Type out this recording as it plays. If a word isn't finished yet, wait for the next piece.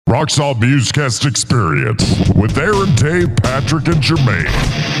Rocksalt Musecast Experience with Aaron, Dave, Patrick, and Jermaine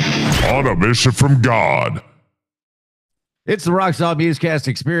on a mission from God. It's the Rocksalt Musecast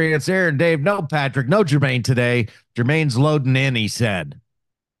Experience. Aaron, Dave, no Patrick, no Jermaine today. Jermaine's loading in, he said.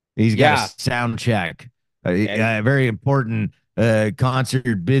 He's got a sound check. Very important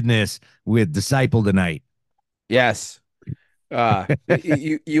concert business with Disciple tonight. Yes.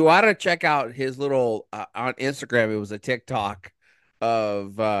 You ought to check out his little on Instagram. It was a TikTok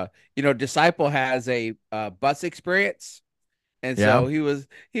of Disciple has a bus experience, and so he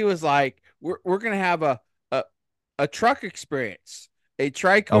was like, we're gonna have a truck experience, a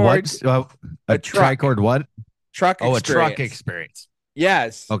tricord, a tricord what? Truck experience. A truck experience.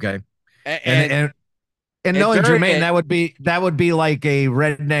 Yes. Okay. And knowing Jermaine, that would be like a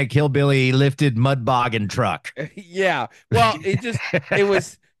redneck hillbilly lifted mud boggin truck. Yeah. Well,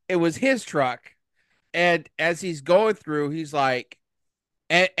 it was his truck, and as he's going through, he's like,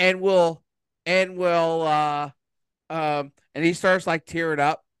 and he starts like tearing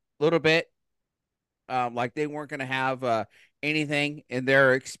up a little bit, like they weren't gonna have anything in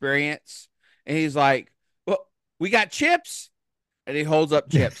their experience, and he's like, well, we got chips, and he holds up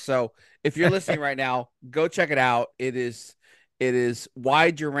chips. So if you're listening right now, go check it out. It is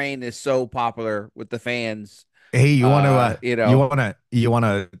why Jermaine is so popular with the fans. Hey, you want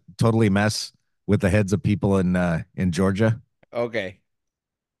to totally mess with the heads of people in Georgia? Okay.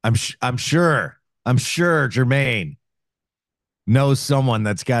 I'm sure Jermaine knows someone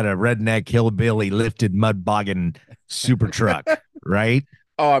that's got a redneck hillbilly lifted mud boggin super truck, right?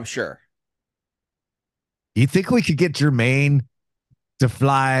 Oh, I'm sure. You think we could get Jermaine to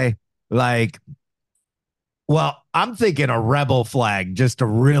fly I'm thinking a rebel flag just to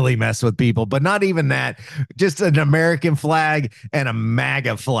really mess with people, but not even that. Just an American flag and a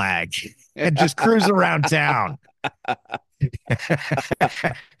MAGA flag and just cruise around town.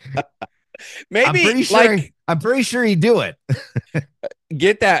 Maybe I'm pretty sure he'd do it.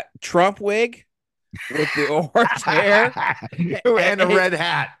 Get that Trump wig with the orange hair and a red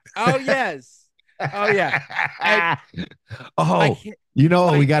hat. Oh, yes. Oh, yeah. You know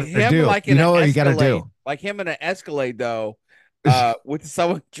what we got to do. You know what you got to do. Like him in an Escalade, though, with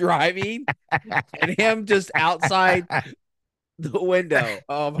someone driving and him just outside the window.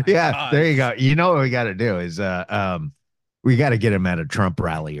 Oh, my gosh. There you go. You know what we got to do is we got to get him at a Trump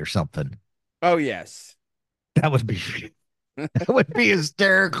rally or something. Oh, yes. That would be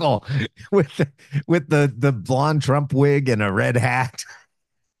hysterical with the blonde Trump wig and a red hat.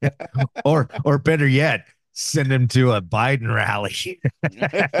 or better yet, send him to a Biden rally.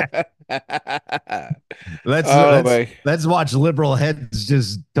 Let's watch liberal heads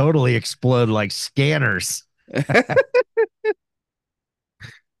just totally explode like scanners.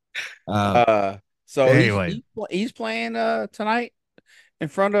 So anyway, he's playing tonight in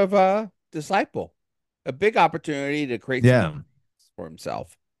front of Disciple, a big opportunity to create some for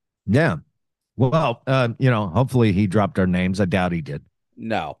himself. Yeah. Well, hopefully he dropped our names. I doubt he did.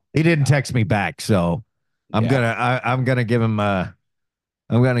 No, he didn't text me back, so I'm gonna give him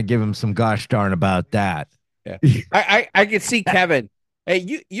some gosh darn about that. Yeah, I can see Kevin.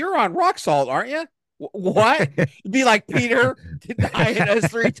 Hey, you're on Rock Salt, aren't you? What? You'd be like Peter denying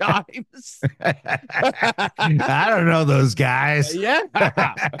us 3 times. I don't know those guys. Yeah,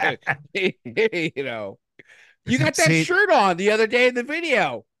 you got that shirt on the other day in the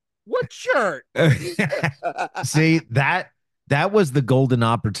video. What shirt? See that was the golden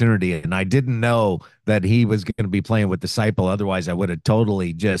opportunity, and I didn't know that he was going to be playing with Disciple. Otherwise, I would have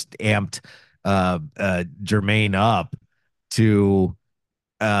totally just amped Jermaine up to.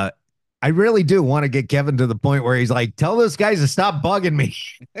 I really do want to get Kevin to the point where he's like, "Tell those guys to stop bugging me."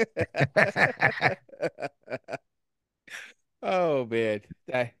 Oh man,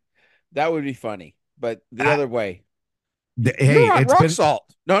 that would be funny, but the other way. Hey, you're on Rock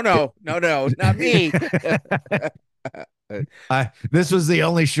Salt. No, not me. This was the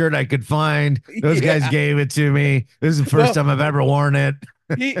only shirt I could find. Those guys gave it to me. This is the first time I've ever worn it.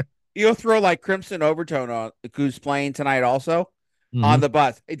 You'll throw like Crimson Overtone on who's playing tonight also on the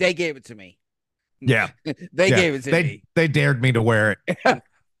bus. They gave it to me. Yeah. They gave it to me. They dared me to wear it.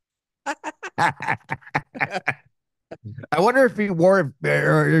 I wonder if he wore it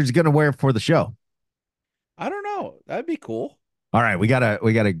or he's going to wear it for the show. I don't know. That'd be cool. All right. We gotta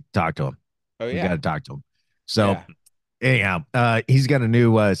talk to him. Oh, yeah. We got to talk to him. So anyhow, he's got a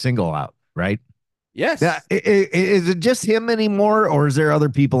new single out, right? Yes. Is it just him anymore, or is there other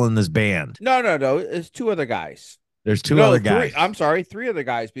people in this band? No. It's 2 other guys. There's 2 other guys. 3, I'm sorry, 3 other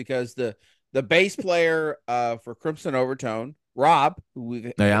guys, because the bass player for Crimson Overtone, Rob, who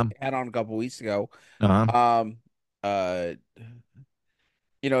we had on a couple weeks ago,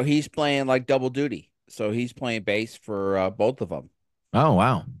 he's playing like double duty. So he's playing bass for both of them. Oh,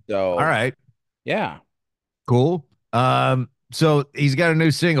 wow. All So right. yeah, Cool. So he's got a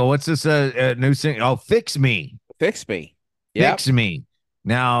new single. What's this new single? Oh, Fix Me. Fix Me. Yep. Fix Me.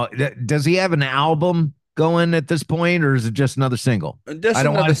 Now, does he have an album going at this point, or is it just another single? Just I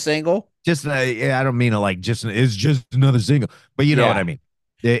don't want another to single. just yeah, I don't mean it like just it's just another single, but you know what Yeah. I mean.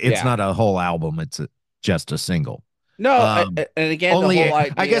 It's Yeah. not a whole album, it's just a single. No, and again, the Only whole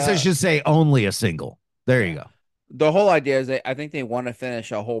idea. I guess I should say only a single. There you Yeah. go. The whole idea is I think they want to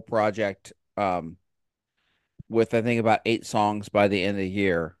finish a whole project with I think about 8 songs by the end of the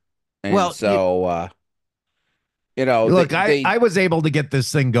year. And Well, so look, I was able to get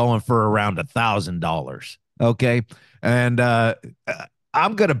this thing going for around $1,000. Okay. And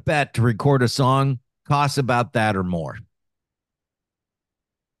I'm gonna bet to record a song costs about that or more.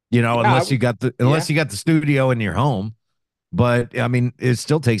 Unless you got the studio in your home. But I mean, it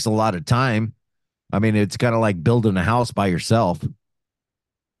still takes a lot of time. I mean, it's kind of like building a house by yourself.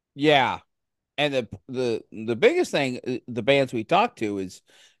 Yeah. And the biggest thing the bands we talk to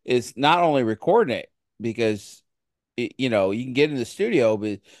is not only recording it because you can get in the studio,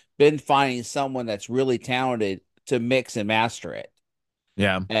 but been finding someone that's really talented to mix and master it.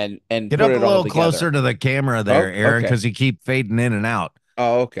 Yeah. And get put up it a all little together. closer to the camera there, Aaron, because you keep fading in and out.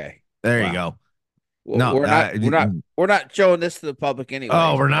 Oh, okay. There you go. Well, no, we're not showing this to the public anyway.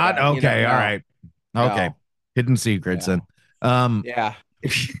 Oh, we're not? Okay, all right. Okay. No. Hidden secrets then. Yeah.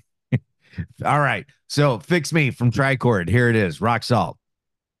 All right. So Fix Me from Tricord. Here it is. Rock Salt.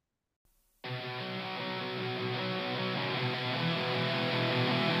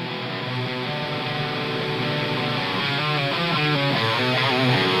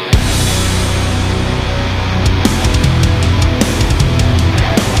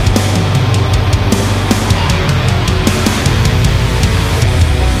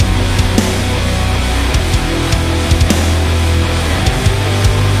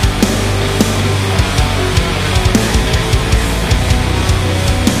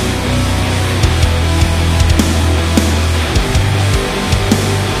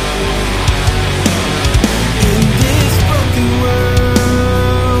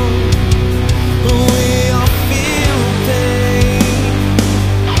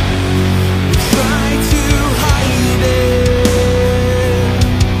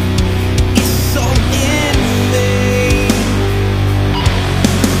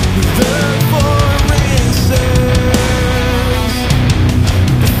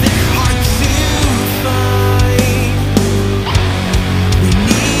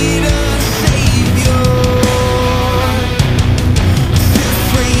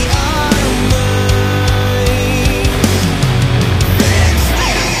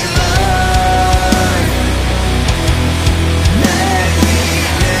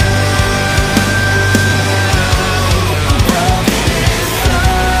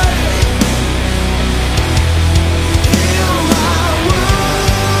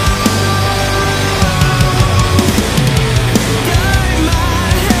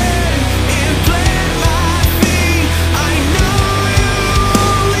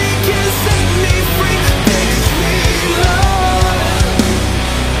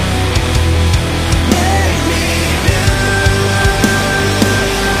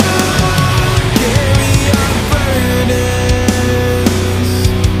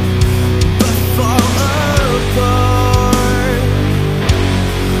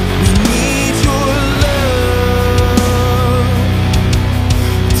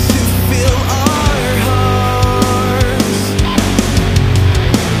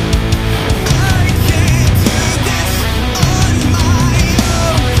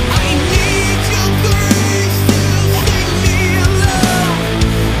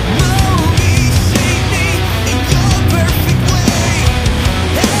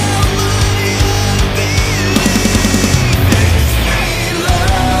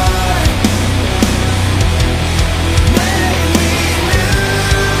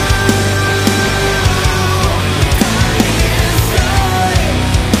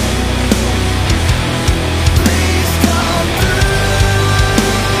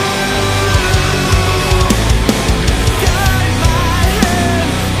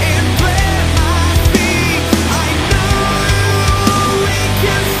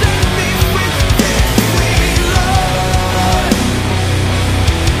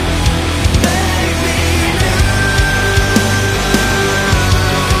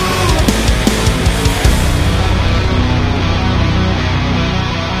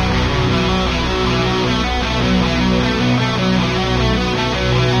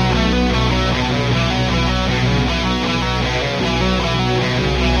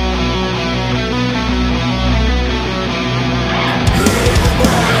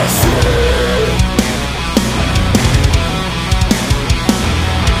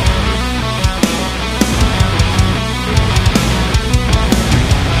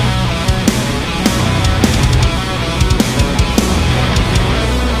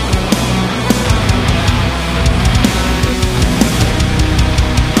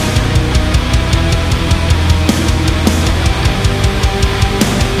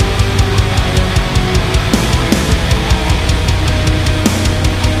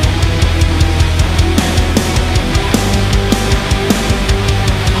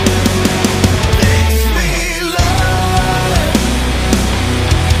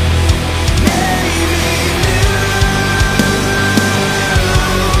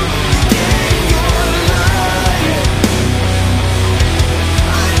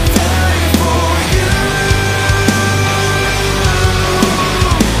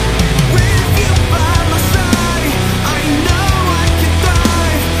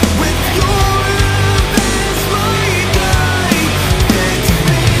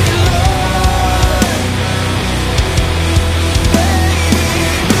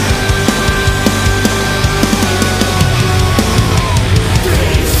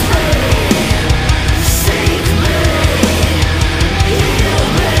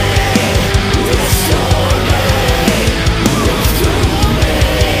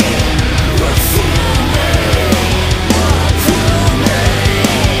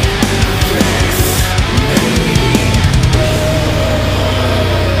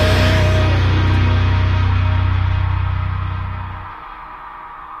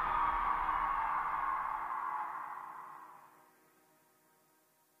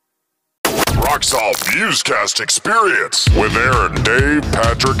 Rock Salt Musecast Experience with Aaron, Dave,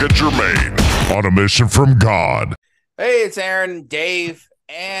 Patrick, and Jermaine on a mission from God. Hey, it's Aaron, Dave,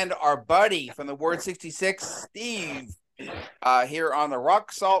 and our buddy from the WORD66, Steve, here on the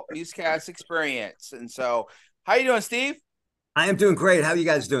Rock Salt Musecast Experience. And so, how you doing, Steve? I am doing great. How are you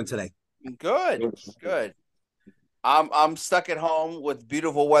guys doing today? Good, good. I'm stuck at home with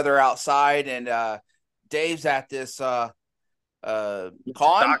beautiful weather outside, and Dave's at this con.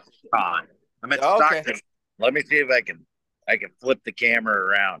 Stockton. I'm at Stockton. Let me see if I can flip the camera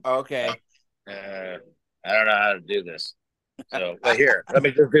around. Okay. I don't know how to do this. So, but here, let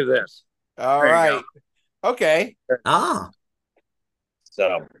me just do this. All right. Okay.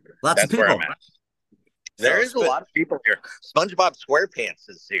 So lots of people. Where I'm at. There is a lot of people here. SpongeBob SquarePants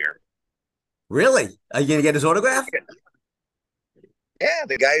is here. Really? Are you gonna get his autograph? Yeah,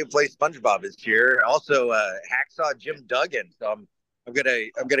 the guy who plays SpongeBob is here. Also, Hacksaw Jim Duggan. So I'm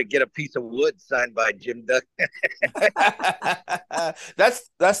gonna get a piece of wood signed by Jim Duggan.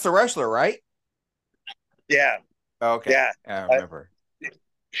 That's the wrestler, right? Yeah. Okay. Yeah. I remember.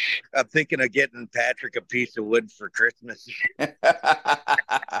 I'm thinking of getting Patrick a piece of wood for Christmas.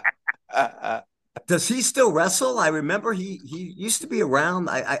 Does he still wrestle? I remember he used to be around.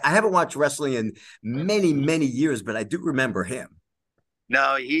 I haven't watched wrestling in many years, but I do remember him.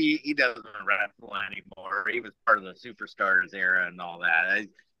 No, he doesn't wrestle anymore. He was part of the Superstars era and all that.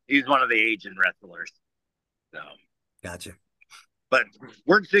 He's one of the Asian wrestlers. So Gotcha. But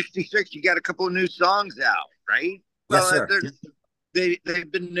WORD66, you got a couple of new songs out, right? Yes, sir.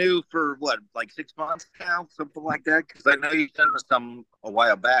 They've been new for what, like 6 months now, something like that. Because I know you sent us some a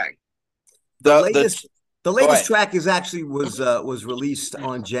while back. The latest track is actually was released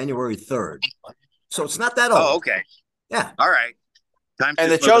on January 3rd, so it's not that old. Oh, okay. Yeah. All right.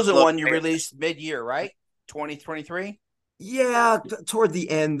 And the Chosen one you released mid-year, right? 2023. Yeah, toward the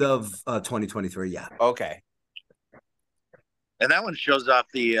end of 2023. Yeah. Okay. And that one shows off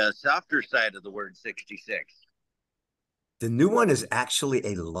the softer side of the WORD66. The new one is actually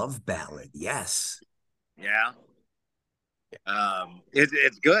a love ballad. Yes. Yeah.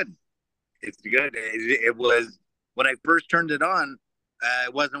 It's good. It's good. It was, when I first turned it on,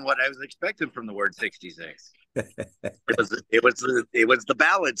 it wasn't what I was expecting from the WORD66. It was the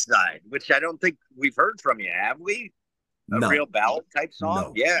ballad side, which I don't think we've heard from you, have we? A real ballad type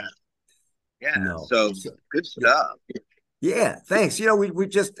song? No. Yeah. No. So good stuff. Yeah, thanks. You know, we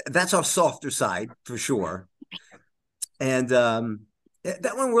just, that's our softer side for sure. And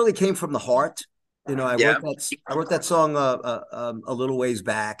that one really came from the heart. You know, I wrote that song a little ways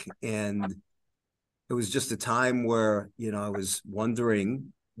back, and it was just a time where, you know, I was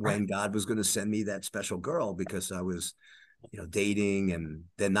wondering when God was going to send me that special girl, because I was, you know, dating and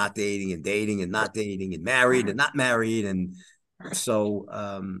then not dating and dating and not dating and married and not married. And so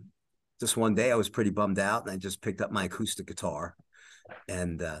just one day I was pretty bummed out, and I just picked up my acoustic guitar,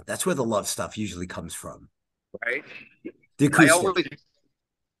 and that's where the love stuff usually comes from. Right. The acoustic.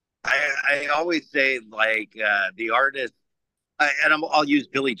 I always say, like, the artist, I'll use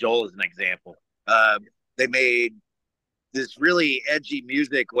Billy Joel as an example. They made this really edgy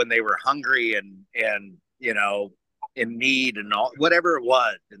music when they were hungry and you know, in need and all, whatever it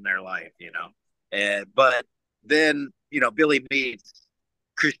was in their life, you know. But then, you know, Billy meets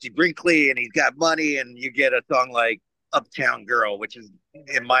Christy Brinkley and he's got money, and you get a song like Uptown Girl, which is,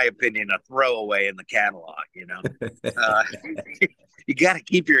 in my opinion, a throwaway in the catalog, you know. You got to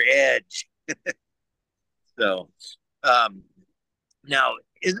keep your edge. So now,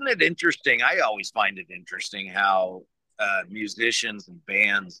 isn't it interesting? I always find it interesting how musicians and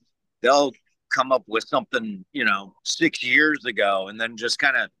bands, they'll come up with something, you know, 6 years ago, and then just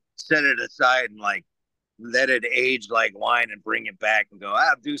kind of set it aside and like let it age like wine and bring it back and go,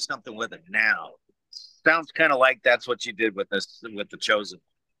 I'll do something with it now. Sounds kind of like that's what you did with this, with The Chosen.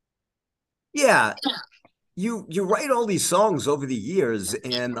 Yeah. You write all these songs over the years,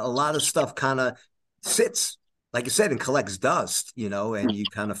 and a lot of stuff kind of sits, like I said, and collects dust, you know, and you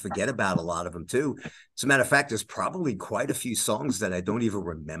kind of forget about a lot of them too. As a matter of fact, there's probably quite a few songs that I don't even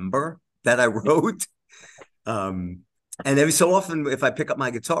remember that I wrote. And every so often, if I pick up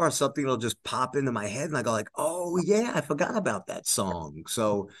my guitar, something will just pop into my head, and I go like, oh yeah, I forgot about that song.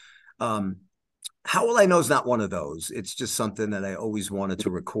 So How Will I Know is not one of those. It's just something that I always wanted to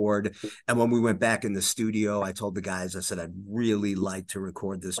record. And when we went back in the studio, I told the guys, I said, I'd really like to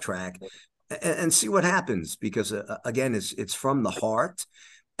record this track and see what happens, because again, it's from the heart,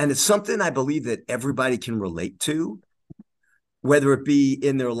 and it's something I believe that everybody can relate to, whether it be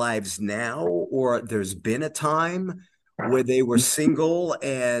in their lives now, or there's been a time where they were single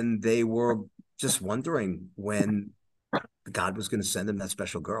and they were just wondering when God was going to send them that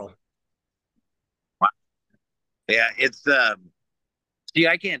special girl. Yeah, it's see,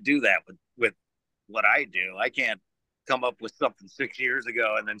 I can't do that with what I do. I can't come up with something 6 years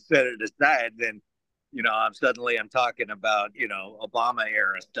ago and then set it aside. Then, I'm talking about, Obama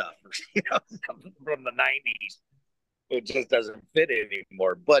era stuff, or, something from the 90s. It just doesn't fit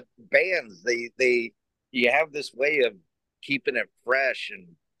anymore. But bands, you have this way of keeping it fresh, and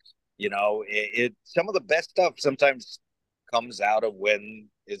it some of the best stuff sometimes comes out of when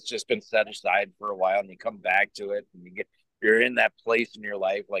it's just been set aside for a while, and you come back to it, and you're in that place in your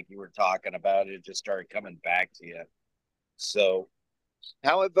life, like you were talking about. It just started coming back to you. So,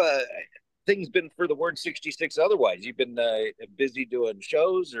 how have things been for the Word 66 otherwise? You've been busy doing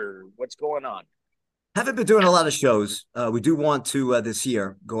shows, or what's going on? Haven't been doing a lot of shows. We do want to this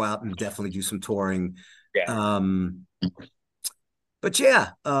year go out and definitely do some touring. Yeah. But yeah,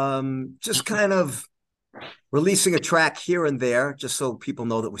 just kind of releasing a track here and there, just so people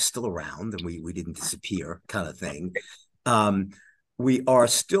know that we're still around and we didn't disappear, kind of thing. We are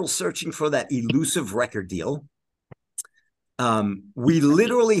still searching for that elusive record deal. We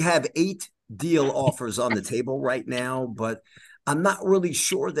literally have 8 deal offers on the table right now, but I'm not really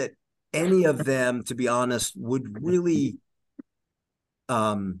sure that any of them, to be honest, would really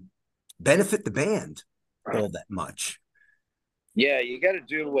benefit the band all that much. Yeah, you got to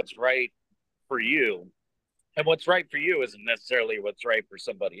do what's right for you, and what's right for you isn't necessarily what's right for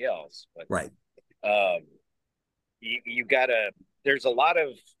somebody else. But right, you gotta. There's a lot of,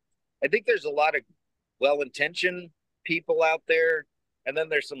 I think there's a lot of well-intentioned people out there, and then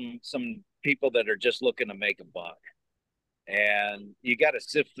there's some people that are just looking to make a buck, and you got to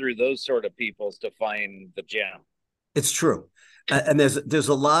sift through those sort of people to find the gem. It's true. And there's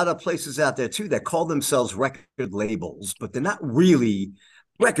a lot of places out there too that call themselves record labels, but they're not really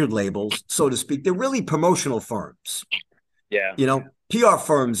record labels, so to speak. They're really promotional firms. Yeah. PR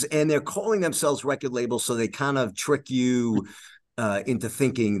firms, and they're calling themselves record labels, so they kind of trick you into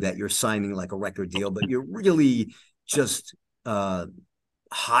thinking that you're signing like a record deal, but you're really just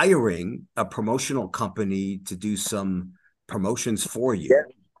hiring a promotional company to do some promotions for you. Yeah.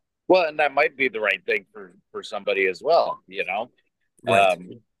 Well, and that might be the right thing for somebody as well, Right.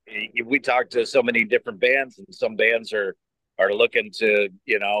 We talk to so many different bands, and some bands are looking to,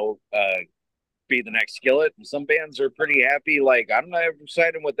 be the next Skillet, and some bands are pretty happy. Like, I'm not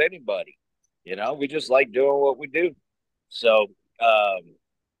signing with anybody, we just like doing what we do. So,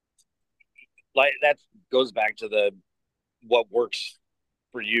 like, that goes back to what works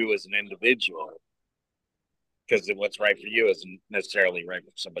for you as an individual, because what's right for you isn't necessarily right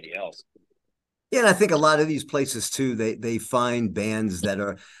for somebody else. Yeah, and I think a lot of these places too, they find bands that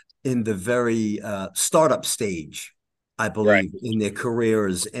are in the very startup stage, I believe, in their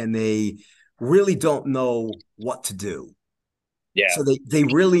careers, and they really don't know what to do. Yeah. So they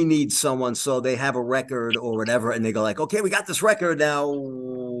really need someone. So they have a record or whatever, and they go like, okay, we got this record now.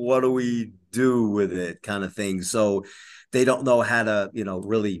 What do we do with it? Kind of thing. So they don't know how to,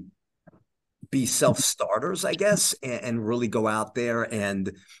 really be self-starters, I guess, and really go out there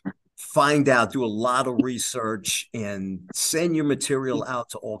and find out, do a lot of research, and send your material out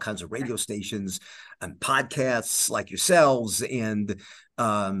to all kinds of radio stations and podcasts like yourselves, and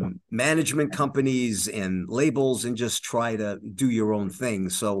management companies and labels, and just try to do your own thing.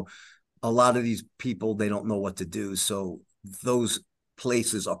 So a lot of these people, they don't know what to do. So those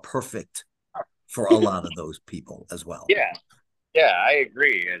places are perfect for a lot of those people as well. Yeah. Yeah, I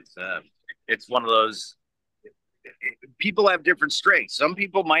agree. It's one of those, people have different strengths. Some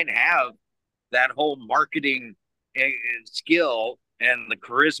people might have that whole marketing skill and the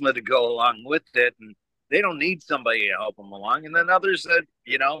charisma to go along with it, and they don't need somebody to help them along. And then others that,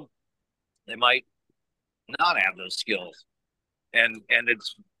 they might not have those skills, and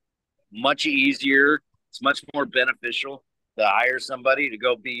it's much easier. It's much more beneficial to hire somebody to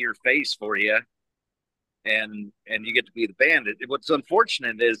go be your face for you, and you get to be the band. What's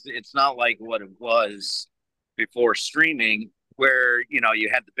unfortunate is it's not like what it was before streaming, where you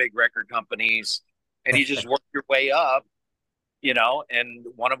had the big record companies and you just work your way up, and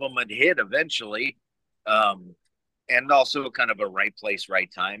one of them would hit eventually, and also kind of a right place,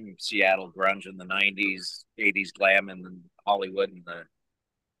 right time. Seattle grunge in the 90s, 80s glam in Hollywood,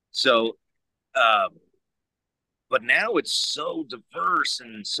 but now it's so diverse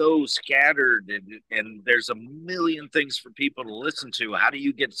and so scattered, and there's a million things for people to listen to. How do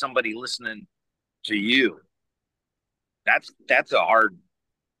you get somebody listening to you? That's a hard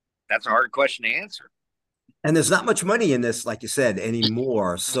question to answer. And there's not much money in this, like you said,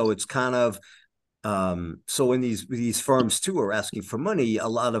 anymore. So it's kind of So when these firms too are asking for money, a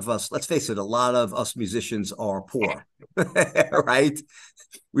lot of us, let's face it, a lot of us musicians are poor, right?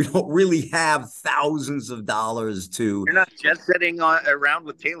 We don't really have thousands of dollars to. You're not jet setting around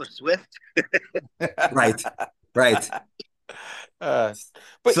with Taylor Swift. Right, right. But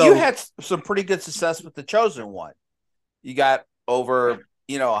So you had some pretty good success with The Chosen One. You got over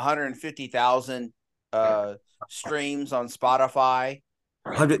 150,000 streams on Spotify.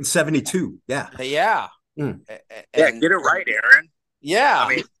 172. Yeah. Yeah. Mm. Yeah, get it right, Aaron. Yeah.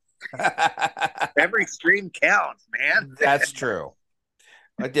 I mean, every stream counts, man. That's true.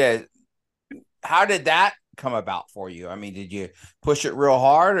 How did that come about for you? I mean, did you push it real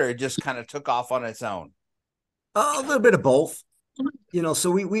hard, or it just kind of took off on its own? A little bit of both.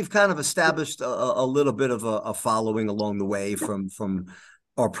 So we've kind of established a little bit of a following along the way from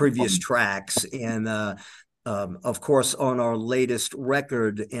our previous tracks, and of course on our latest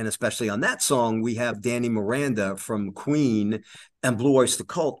record, and especially on that song, we have Danny Miranda from Queen and Blue Oyster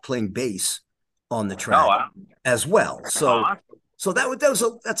Cult playing bass on the track as well. So that's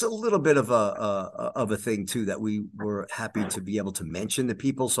a little bit of a thing too that we were happy to be able to mention to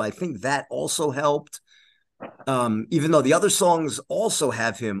people. So I think that also helped. Even though the other songs also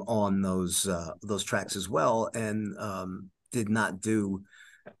have him on those tracks as well, and did not do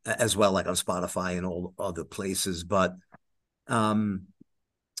as well, like on Spotify and all other places. But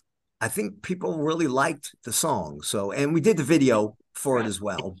I think people really liked the song. So, and we did the video for it as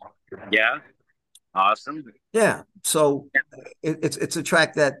well. Yeah, awesome. Yeah, so it's a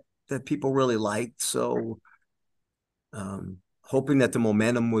track that people really liked. So, hoping that the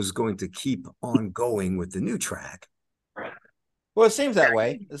momentum was going to keep on going with the new track. Well, it seems that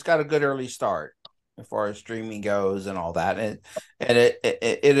way. It's got a good early start as far as streaming goes and all that, and it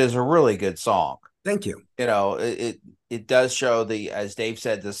is a really good song. Thank you. It does show as Dave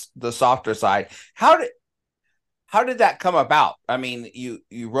said, the softer side. How did that come about? I mean,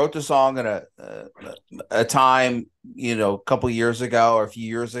 you wrote the song at a time, a couple years ago or a few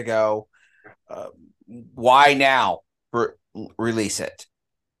years ago. Why now release it?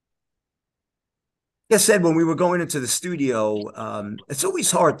 Like I said, when we were going into the studio, it's always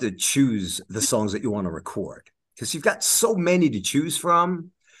hard to choose the songs that you want to record because you've got so many to choose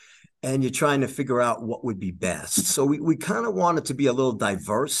from, and you're trying to figure out what would be best. So we kind of wanted to be a little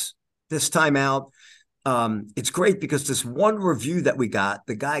diverse this time out. It's great because this one review that we got,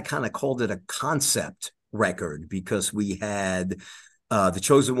 the guy kind of called it a concept record because we had The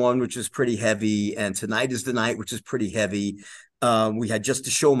Chosen One, which is pretty heavy, and Tonight is the Night, which is pretty heavy. We had Just to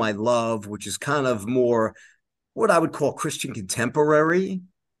Show My Love, which is kind of more what I would call Christian contemporary.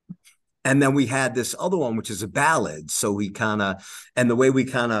 And then we had this other one, which is a ballad. So and the way we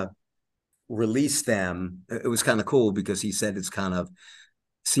kind of released them, it was kind of cool because he said it's kind of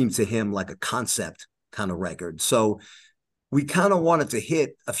seemed to him like a concept kind of record. So we kind of wanted to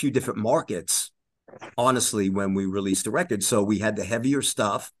hit a few different markets, honestly, when we released the record. So we had the heavier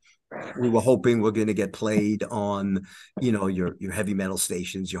stuff. We were hoping we're going to get played on, your heavy metal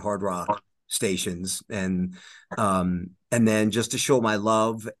stations, your hard rock stations, and then Just to Show My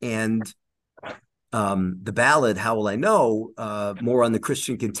Love and the ballad, How Will I Know, more on the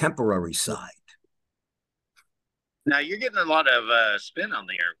Christian contemporary side. Now you're getting a lot of spin on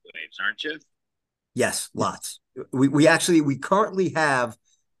the airwaves, aren't you? Yes, lots. We currently have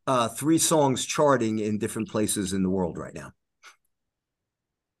 3 songs charting in different places in the world right now.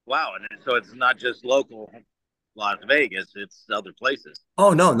 Wow, and so it's not just local Las Vegas, it's other places.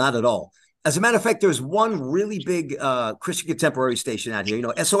 Oh, no, not at all. As a matter of fact, there's one really big Christian contemporary station out here,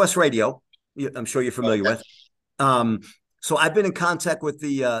 SOS Radio. I'm sure you're familiar with. So I've been in contact with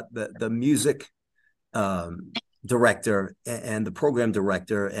the music director and the program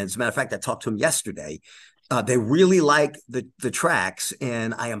director. And as a matter of fact, I talked to him yesterday. They really like the tracks,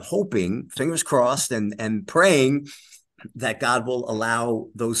 and I am hoping, fingers crossed, and praying that God will allow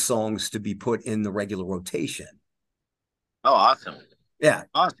those songs to be put in the regular rotation. Oh, awesome. Yeah.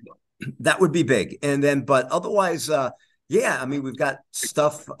 Awesome. That would be big. And then, but otherwise, I mean, we've got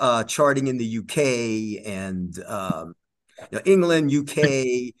stuff charting in the UK and England,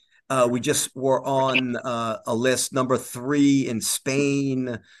 UK. We just were on a list, number 3 in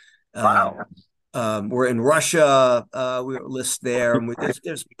Spain. Wow. We're in Russia. We're list there. And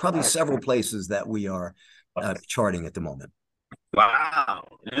there's probably several places that we are charting at the moment. Wow.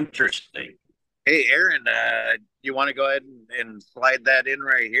 Interesting. Hey, Aaron, you want to go ahead and slide that in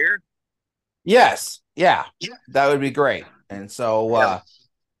right here? Yes. Yeah. That would be great. And so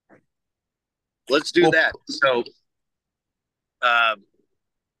let's do that. So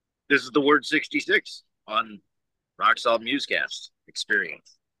this is the Word 66 on Rock Solid Musecast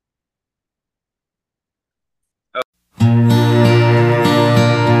Experience.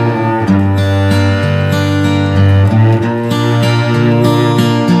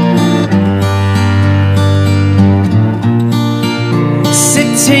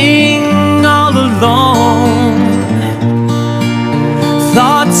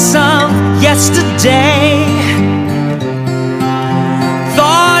 voice of yesterday.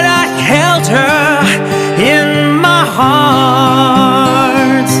 Thought I held her in my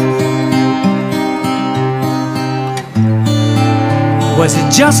heart. Was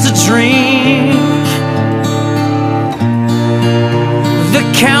it just a dream? The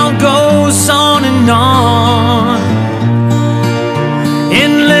count goes on and on.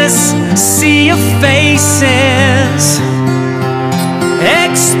 Endless sea of faces,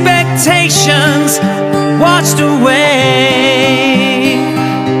 expectations washed away.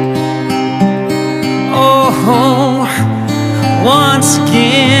 Oh, once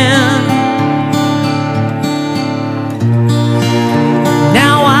again,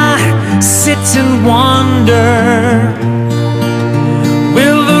 now I sit and wonder,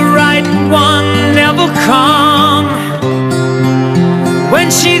 will the right one never come? When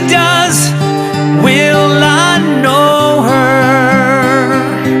she does, will I know her?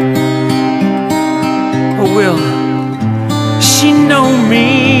 Or will she know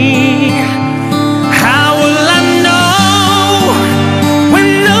me? How will I know when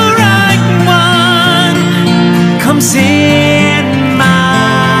the right one comes in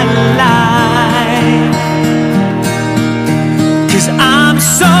my life? 'Cause I'm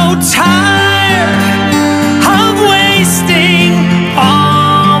so tired of wasting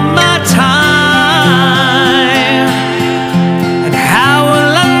all my time. And how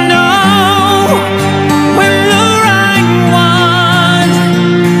will I know when the right one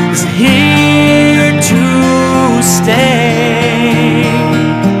is here to stay?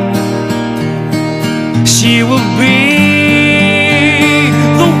 She will be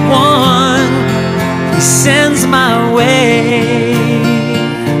the one he sends my way.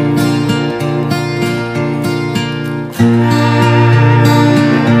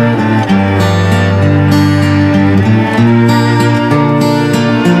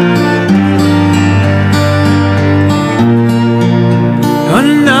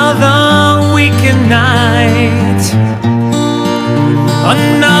 Another weekend night,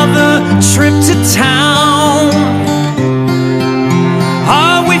 another trip to town.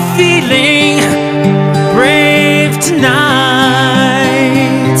 Are we feeling brave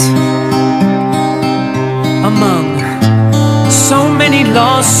tonight? Among so many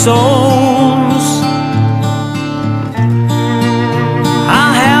lost souls,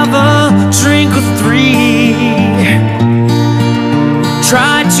 I'll have a drink or three,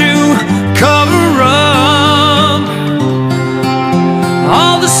 try to cover up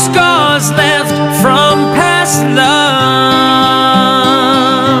all the scars left from past loves.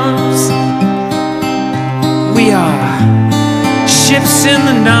 We are ships in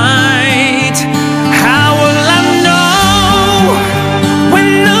the night. How will I know when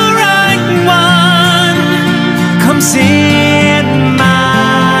the right one comes in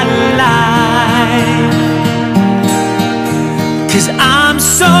my life? 'Cause I'm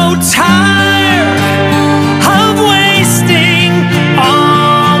so tired of wasting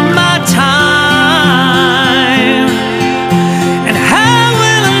all my time. And how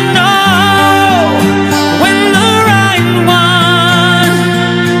will I know when the right one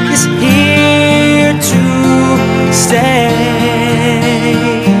is here to stay?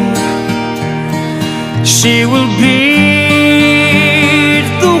 She will be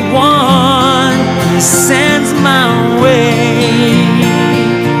the one he sends my way.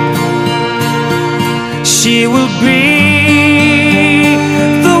 She will be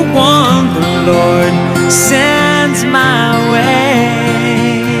the one the Lord sends my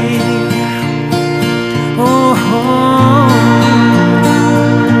way. Oh,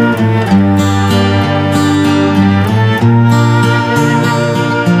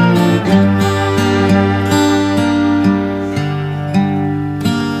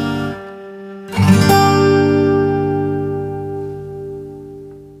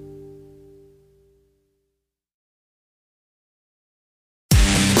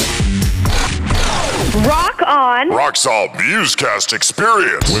 Rock on. Rocksolid Musecast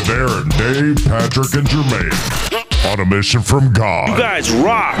Experience with Aaron, Dave, Patrick, and Jermaine on a mission from God. You guys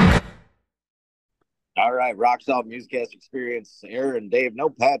rock. All right, Rock Solid Musecast Experience. Aaron, Dave, no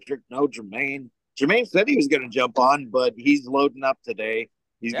Patrick, no Jermaine. Jermaine said he was going to jump on, but he's loading up today.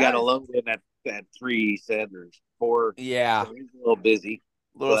 He's got a load in at 3, he said, or 4. Yeah. So he's a little busy.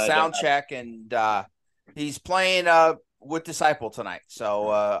 Little sound check, and he's playing with Disciple tonight.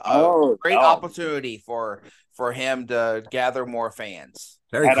 So great opportunity for him to gather more fans.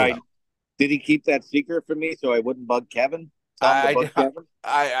 Very cool. Did he keep that secret from me so I wouldn't bug Kevin? I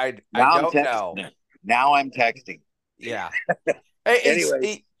don't know. Now I'm texting. Yeah.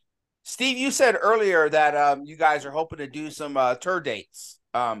 Hey, Steve, you said earlier that you guys are hoping to do some tour dates.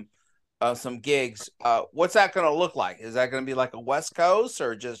 some gigs. What's that going to look like? Is that going to be like a West Coast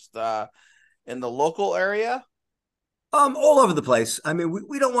or just in the local area? All over the place. I mean,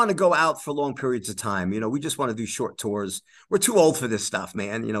 we don't want to go out for long periods of time. You know, we just want to do short tours. We're too old for this stuff,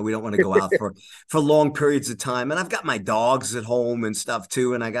 man. You know, we don't want to go out for long periods of time. And I've got my dogs at home and stuff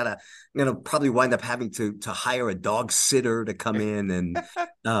too. And I'm gonna probably wind up having to hire a dog sitter to come in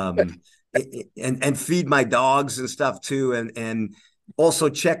and feed my dogs and stuff too. And also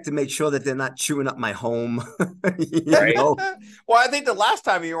check to make sure that they're not chewing up my home. Right. Well, I think the last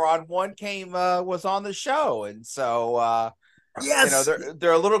time you were on, one came was on the show, and so yes,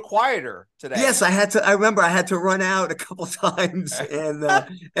 they're a little quieter today. Yes, I remember I had to run out a couple times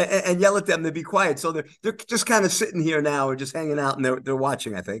and yell at them to be quiet. So they're just kind of sitting here now and just hanging out, and they're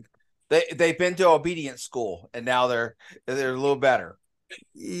watching, I think. They've been to obedience school, and now they're a little better.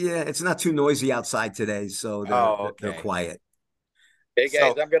 Yeah, it's not too noisy outside today, so they're quiet. Hey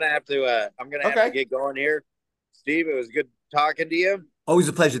guys, I'm gonna have to get going here. Steve, it was good talking to you. Always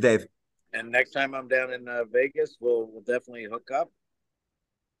a pleasure, Dave. And next time I'm down in Vegas, we'll definitely hook up.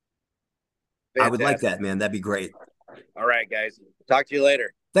 Fantastic. I would like that, man. That'd be great. All right, guys. Talk to you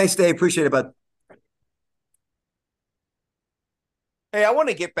later. Thanks, Dave. Appreciate it, bud. Hey, I want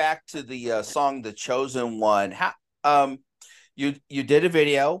to get back to the song "The Chosen One." How you did a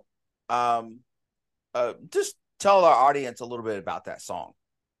video. Just tell our audience a little bit about that song.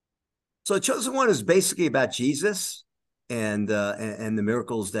 So, The Chosen One is basically about Jesus and the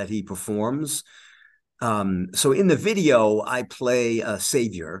miracles that he performs. So, in the video, I play a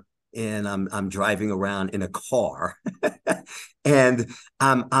savior, and I'm driving around in a car, and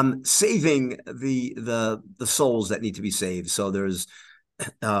I'm saving the souls that need to be saved. So there's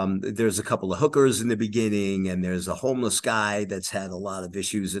a couple of hookers in the beginning, and there's a homeless guy that's had a lot of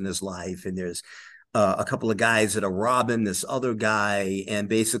issues in his life, and there's a couple of guys that are robbing this other guy, and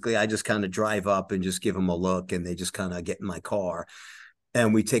basically I just kind of drive up and just give them a look, and they just kind of get in my car,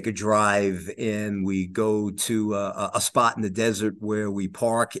 and we take a drive, and we go to a spot in the desert where we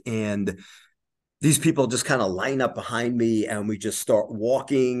park, and these people just kind of line up behind me, and we just start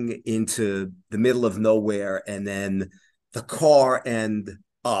walking into the middle of nowhere, and then the car and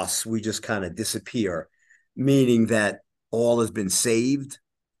us, we just kind of disappear, meaning that all has been saved,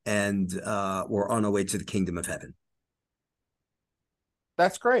 and we're on our way to the kingdom of heaven.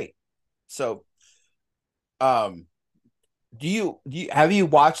 That's great. So, do you have you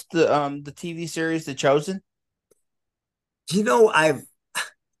watched the TV series The Chosen? You know, I've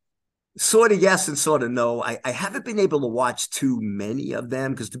sort of yes and sort of no. I haven't been able to watch too many of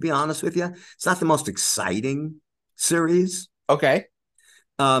them because, to be honest with you, it's not the most exciting series. Okay.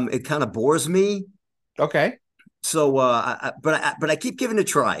 It kind of bores me. Okay. So, but I keep giving it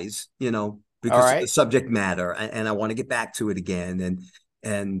tries, you know, because of the subject matter, and I want to get back to it again,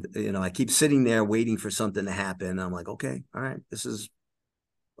 and you know, I keep sitting there waiting for something to happen. I'm like, okay, all right, this is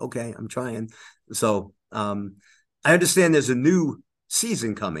okay. I'm trying. So, I understand there's a new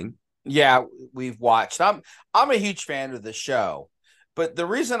season coming. Yeah, we've watched. I'm a huge fan of the show, but the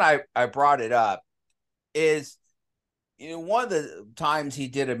reason I brought it up is, you know, one of the times he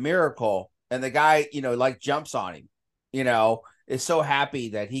did a miracle, and the guy, you know, like jumps on him, you know, is so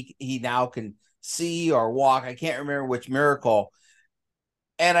happy that he now can see or walk. I can't remember which miracle.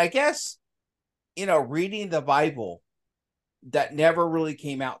 And I guess, you know, reading the Bible, that never really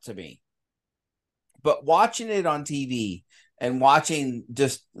came out to me. But watching it on TV and watching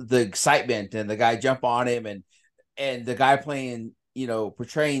just the excitement and the guy jump on him and the guy playing, you know,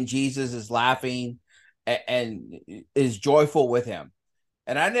 portraying Jesus is laughing and is joyful with him.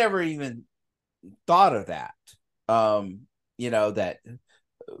 And I never even thought of that. You know, that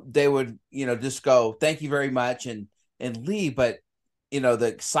they would, you know, just go, thank you very much and leave. But, you know, the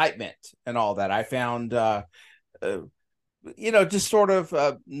excitement and all that I found, you know, just sort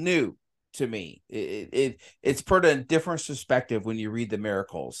of new to me. It's put a different perspective when you read the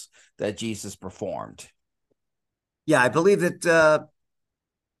miracles that Jesus performed. Yeah, I believe that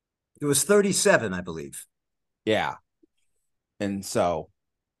it was 37, I believe. Yeah. And so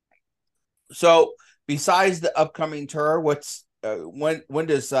besides the upcoming tour, what's when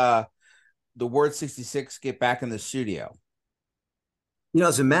does the WORD66 get back in the studio? You know,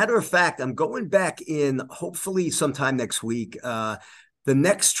 as a matter of fact, I'm going back in hopefully sometime next week. The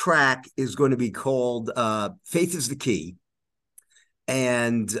next track is going to be called Faith is the Key.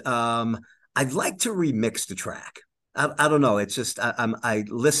 And I'd like to remix the track. I don't know. It's just I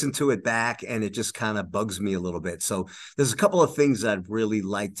listened to it back, and it just kind of bugs me a little bit. So there's a couple of things I'd really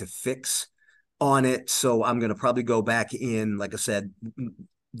like to fix on it. So I'm going to probably go back in, like I said,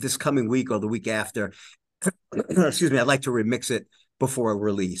 this coming week or the week after. Excuse me. I'd like to remix it before a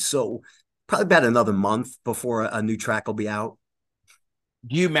release. So probably about another month before a new track will be out.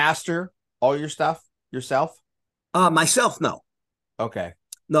 Do you master all your stuff yourself? Myself, no. Okay.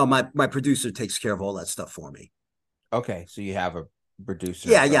 No, my producer takes care of all that stuff for me. Okay. So you have a producer.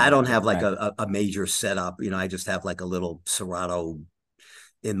 Yeah. I don't have like a major setup. I just have like a little Serato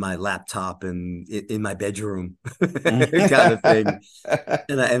in my laptop and in my bedroom kind of thing.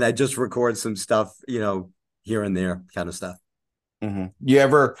 And I just record some stuff, here and there kind of stuff.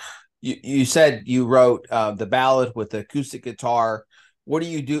 Mm-hmm. You said you wrote the ballad with the acoustic guitar. What do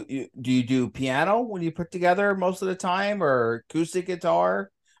you do? Do you do piano when you put together most of the time, or acoustic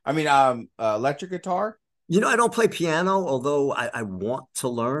guitar? I mean, electric guitar? I don't play piano, although I want to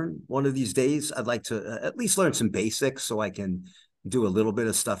learn one of these days. I'd like to at least learn some basics so I can do a little bit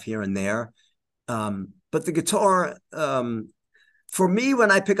of stuff here and there. But the guitar, for me,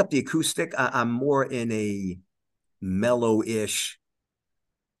 when I pick up the acoustic, I'm more in a mellow-ish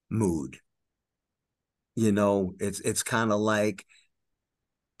mood. It's kind of like,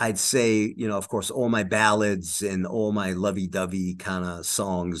 I'd say, of course, all my ballads and all my lovey-dovey kind of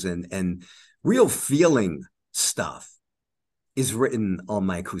songs and real feeling stuff is written on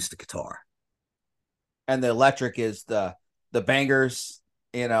my acoustic guitar. And the electric is the bangers,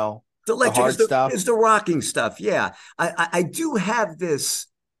 The electric is the rocking stuff. Yeah. I do have this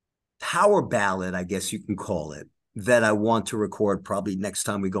power ballad, I guess you can call it, that I want to record probably next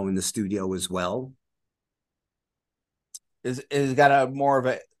time we go in the studio as well. Is got a more of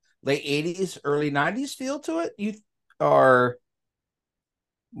a late 80s, early 90s feel to it? You are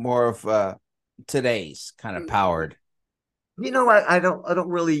more of today's kind of powered. I don't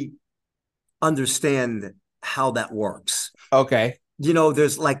really understand how that works. Okay.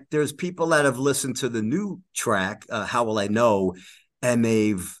 There's people that have listened to the new track, How Will I Know, and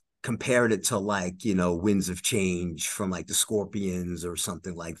they've compared it to Winds of Change from like the Scorpions or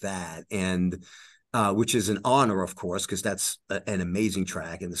something like that. And which is an honor, of course, because that's an amazing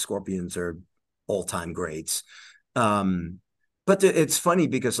track, and the Scorpions are all-time greats. But it's funny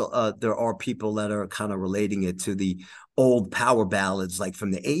because there are people that are kind of relating it to the old power ballads, like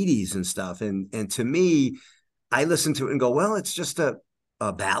from the 80s and stuff. And to me, I listen to it and go, well, it's just a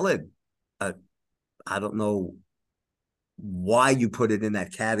ballad. I don't know why you put it in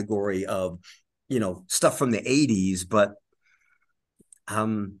that category of, stuff from the 80s, but I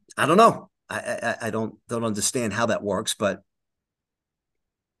don't know. I don't understand how that works, but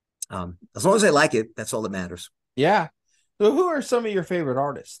as long as I like it, that's all that matters. Yeah. So who are some of your favorite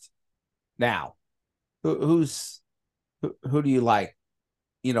artists now? Who do you like,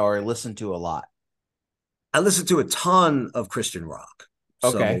 or listen to a lot? I listen to a ton of Christian rock.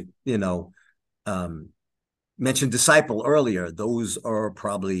 Okay. So, mentioned Disciple earlier. Those are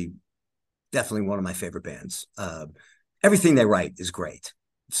probably definitely one of my favorite bands. Everything they write is great.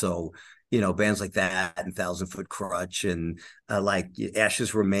 So, bands like that and Thousand Foot Crutch and like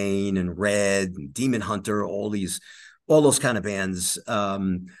Ashes Remain and Red and Demon Hunter, all those kind of bands.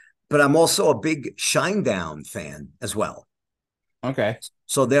 But I'm also a big Shinedown fan as well. Okay.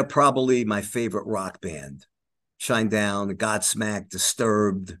 So they're probably my favorite rock band. Shinedown, Godsmack,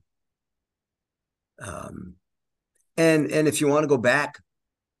 Disturbed. And if you want to go back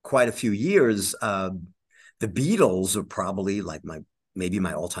quite a few years, the Beatles are probably like maybe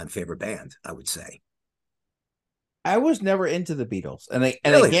my all-time favorite band, I would say. I was never into the Beatles. And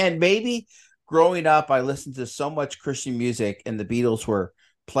Really? Again, maybe growing up, I listened to so much Christian music, and the Beatles were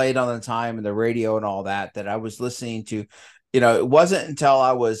played on the time and the radio and all that I was listening to. It wasn't until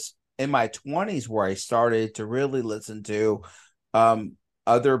I was in my 20s where I started to really listen to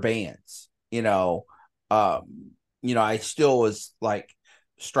other bands. I still was like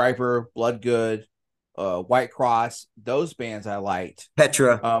Stryper, Bloodgood, White Cross, those bands I liked.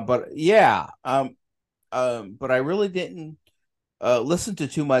 Petra. But I really didn't listen to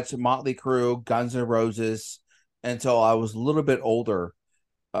too much Motley Crue, Guns N' Roses until I was a little bit older.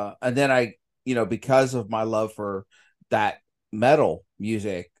 And then I, because of my love for that metal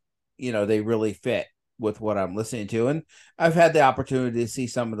music, they really fit with what I'm listening to. And I've had the opportunity to see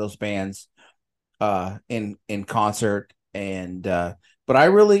some of those bands in concert. And but I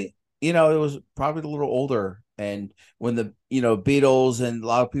really, it was probably a little older. And when the, Beatles and a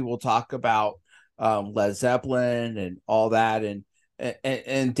lot of people talk about Led Zeppelin and all that.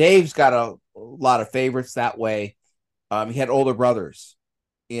 And Dave's got a lot of favorites that way. He had older brothers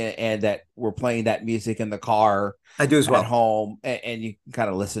and that were playing that music in the car. I do as well. At home, and you can kind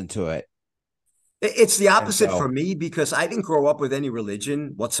of listen to it. It's the opposite for me because I didn't grow up with any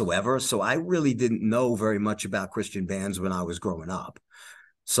religion whatsoever. So I really didn't know very much about Christian bands when I was growing up.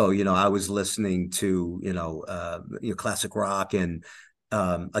 So, I was listening to, classic rock. And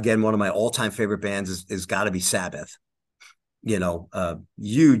again, one of my all-time favorite bands is got to be Sabbath.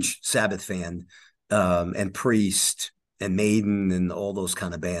 Huge Sabbath fan, and Priest and Maiden and all those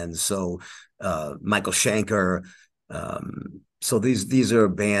kind of bands. So Michael Schenker. So these are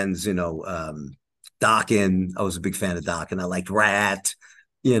bands, Dokken. I was a big fan of Dokken. I liked Rat,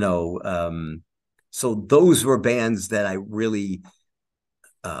 so those were bands that I really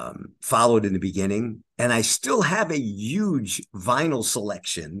followed in the beginning. And I still have a huge vinyl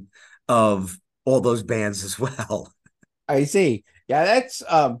selection of all those bands as well. I see. Yeah, that's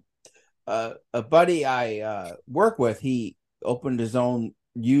a buddy I work with. He opened his own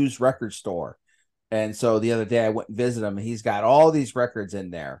used record store, and so the other day I went and visited him, and he's got all these records in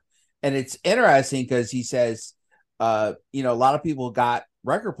there. And it's interesting because he says, a lot of people got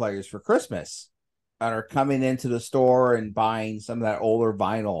record players for Christmas and are coming into the store and buying some of that older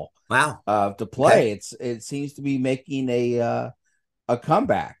vinyl. Wow. To play. Okay. It seems to be making a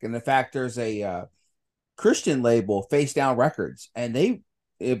comeback. And in fact, there's a Christian label, Face Down Records, and they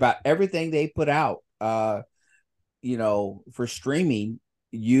about everything they put out, for streaming,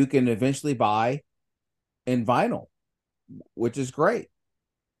 you can eventually buy in vinyl, which is great.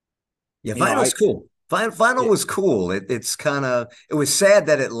 Yeah, vinyl's cool. Vinyl was cool. It was sad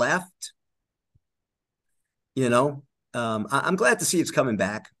that it left. I'm glad to see it's coming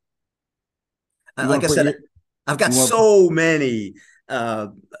back. Like I said, I've got so many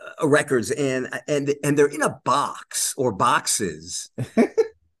records, and they're in a box or boxes.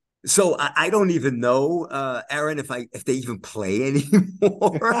 So I don't even know, Aaron, if they even play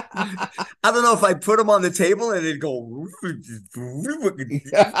anymore. I don't know if I put them on the table and it'd go.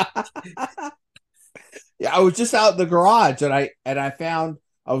 Yeah, I was just out in the garage and I found,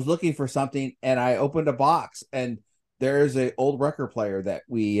 I was looking for something, and I opened a box, and there's an old record player that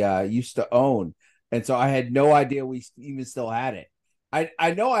we used to own, and so I had no idea we even still had it.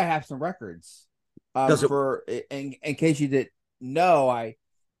 I know I have some records. In case you didn't know,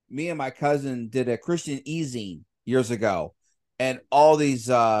 me and my cousin did a Christian e-zine years ago, and all these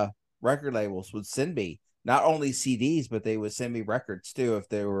record labels would send me not only CDs, but they would send me records too if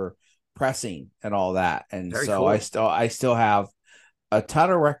they were pressing and all that. And Very so cool. I still have a ton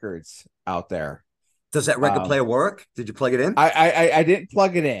of records out there. Does that record player work? Did you plug it in? I didn't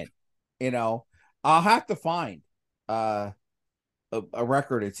plug it in. I'll have to find a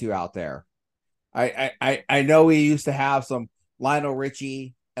record or two out there. I know we used to have some Lionel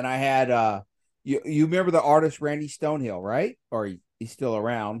Richie, and I had you remember the artist Randy Stonehill, right? Or he's still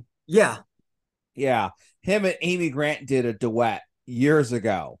around. Yeah. Him and Amy Grant did a duet years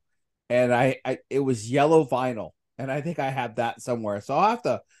ago, and it was yellow vinyl, and I think I have that somewhere. So I'll have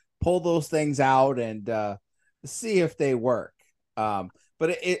to pull those things out and see if they work. But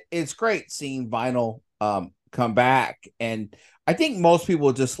it's great seeing vinyl come back, and I think most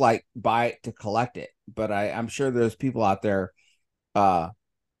people just like buy it to collect it. But I'm sure there's people out there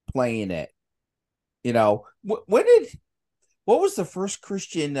playing it. What was the first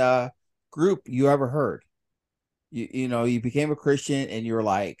Christian group you ever heard? You became a Christian and you were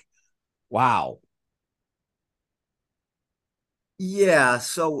like, wow. Yeah,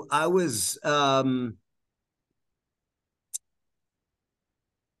 so I was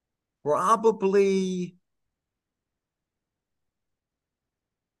probably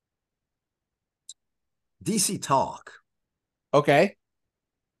DC Talk. Okay.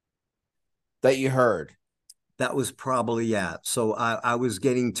 That you heard. That was probably, yeah. So I was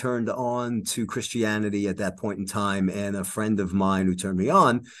getting turned on to Christianity at that point in time, and a friend of mine who turned me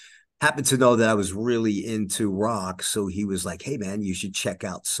on happened to know that I was really into rock. So he was like, hey, man, you should check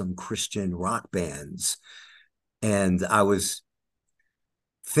out some Christian rock bands. And I was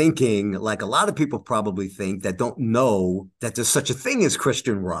thinking, like a lot of people probably think that don't know that there's such a thing as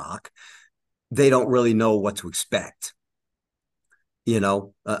Christian rock, they don't really know what to expect.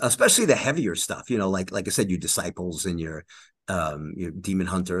 Especially the heavier stuff, like I said, your Disciples and your Demon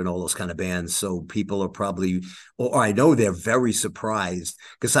Hunter and all those kind of bands. So people are probably, or I know they're very surprised,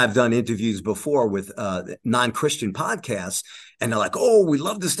 because I've done interviews before with non-Christian podcasts, and they're like, oh, we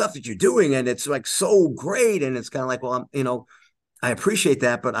love the stuff that you're doing, and it's like so great. And it's kind of like, well, I appreciate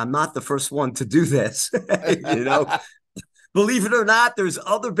that, but I'm not the first one to do this. Believe it or not, there's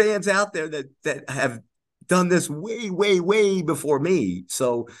other bands out there that have done this way, way, way before me.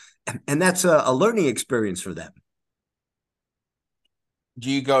 So, and that's a learning experience for them. Do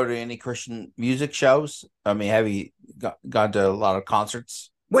you go to any Christian music shows? I mean, have you gone to a lot of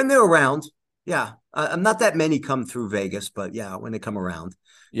concerts? When they're around, yeah. Not that many come through Vegas, but yeah, when they come around.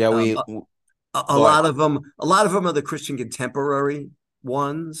 Yeah, a lot of them are the Christian contemporary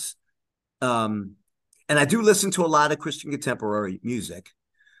ones. And I do listen to a lot of Christian contemporary music.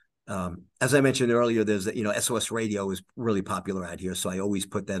 As I mentioned earlier, there's, SOS radio is really popular out here, so I always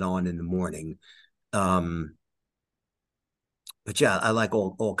put that on in the morning. But yeah, I like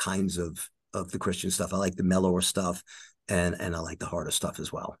all kinds of the Christian stuff. I like the mellower stuff, and I like the harder stuff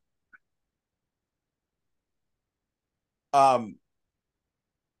as well. Do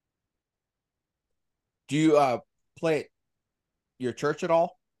you play at your church at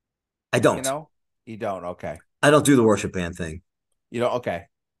all? I don't. You don't. Okay. I don't do the worship band thing. You know, okay.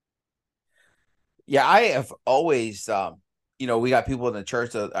 Yeah, I have always, we got people in the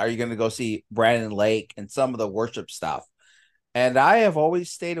church that are you going to go see Brandon Lake and some of the worship stuff? And I have always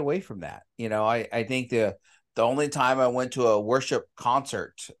stayed away from that. I think the only time I went to a worship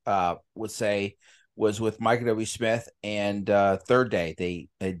concert, was with Micah W. Smith and Third Day.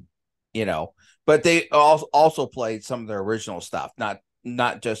 But they also played some of their original stuff,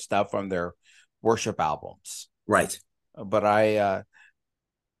 not just stuff from their worship albums. Right. But I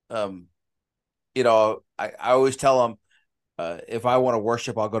always tell them, if I want to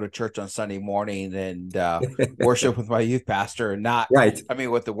worship, I'll go to church on Sunday morning and worship with my youth pastor, and not right.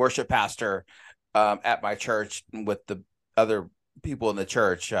 With the worship pastor at my church and with the other people in the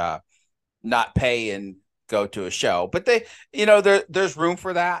church, not pay and go to a show. But there's room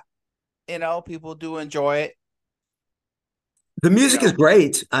for that. People do enjoy it. The music is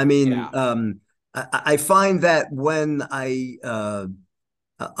great. I mean, yeah. I find that when I'll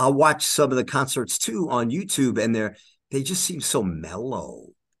watch some of the concerts too on YouTube, and they just seem so mellow.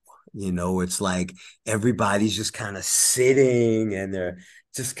 It's like everybody's just kind of sitting and they're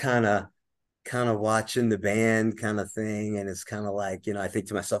just kind of watching the band kind of thing. And it's kind of like, I think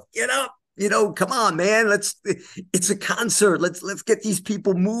to myself, get up, come on, man, it's a concert. Let's get these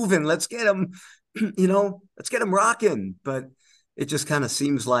people moving. Let's get them, let's get them rocking. But it just kind of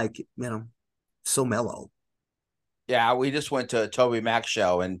seems like, so mellow. Yeah, we just went to a Toby Mac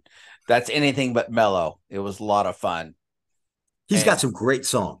show, and that's anything but mellow. It was a lot of fun. He's got some great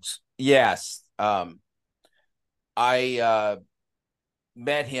songs. Yes. I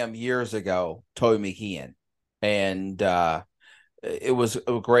met him years ago, Toby McKeon, and it was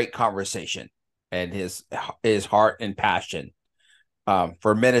a great conversation, and his heart and passion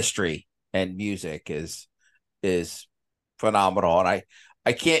for ministry and music is phenomenal. And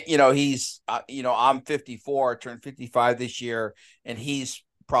I can't, he's, I'm 54, turned 55 this year, and he's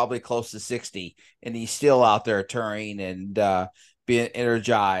probably close to 60, and he's still out there touring and being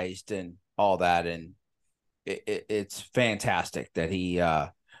energized and all that. And it's fantastic that he,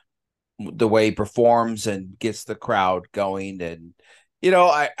 the way he performs and gets the crowd going. And,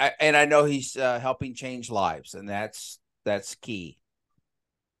 I know he's helping change lives, and that's key.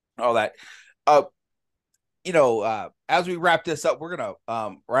 All that. As we wrap this up, we're going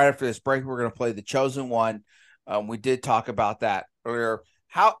to, right after this break, we're going to play The Chosen One. We did talk about that earlier.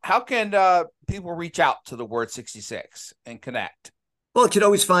 How can people reach out to the WORD66 and connect? Well, you can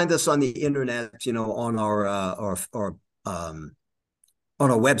always find us on the internet, on our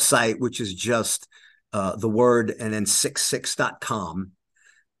website, which is just the word and then 66.com.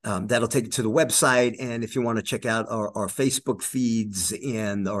 That'll take you to the website. And if you want to check out our Facebook feeds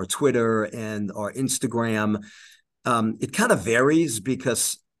and our Twitter and our Instagram, it kind of varies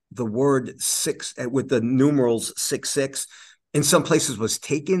because the word 6 with the numerals 66 in some places was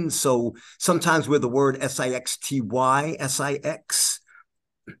taken. So sometimes with the word SIXTY,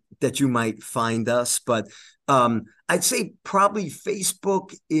 that you might find us. But I'd say probably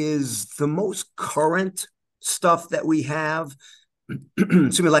Facebook is the most current stuff that we have.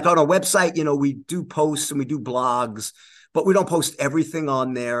 So like on our website, we do posts and we do blogs, but we don't post everything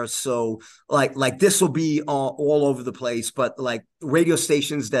on there. So like this will be all over the place, but like radio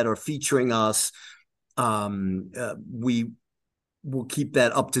stations that are featuring us, we will keep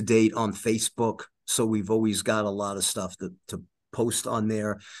that up to date on Facebook. So we've always got a lot of stuff to post on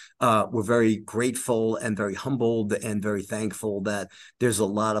there. We're very grateful and very humbled and very thankful that there's a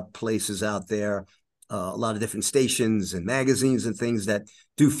lot of places out there, a lot of different stations and magazines and things that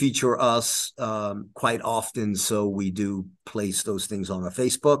do feature us quite often. So we do place those things on our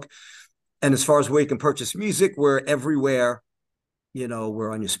Facebook. And as far as where you can purchase music, we're everywhere.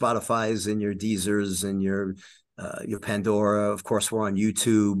 We're on your Spotify's and your Deezers and your Pandora. Of course, we're on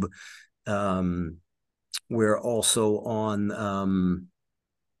YouTube. We're also on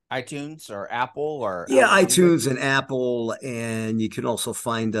iTunes or Apple or iTunes and Apple, and you can also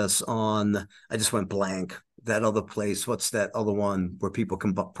find us on. I just went blank. That other place. What's that other one where people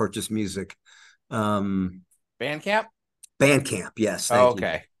can purchase music? Bandcamp. Bandcamp. Yes.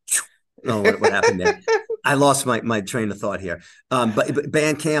 Okay. Oh, what happened there? I lost my train of thought here. But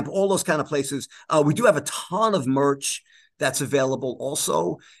Bandcamp, all those kind of places. We do have a ton of merch that's available.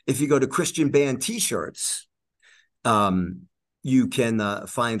 Also, if you go to Christian Band T-shirts, you can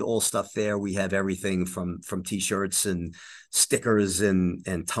find all stuff there. We have everything from T-shirts and stickers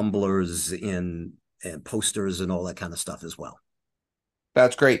and tumblers and posters and all that kind of stuff as well.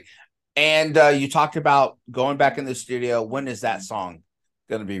 That's great. And you talked about going back in the studio. When is that song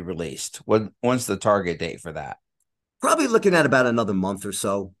going to be released? When's the target date for that? Probably looking at about another month or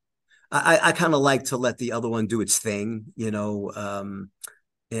so. I kind of like to let the other one do its thing, you know.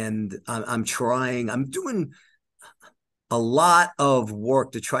 And I'm trying. I'm doing a lot of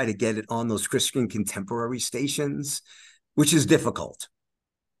work to try to get it on those Christian contemporary stations, which is difficult.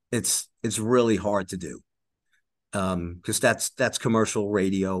 It's really hard to do. Because that's commercial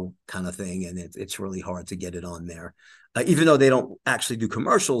radio kind of thing, and it's really hard to get it on there, even though they don't actually do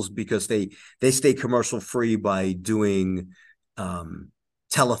commercials, because they stay commercial free by doing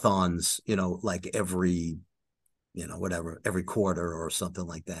telethons, you know, like every quarter or something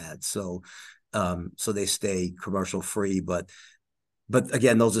like that. So they stay commercial free, but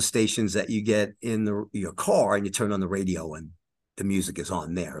again, those are stations that you get in your car and you turn on the radio and the music is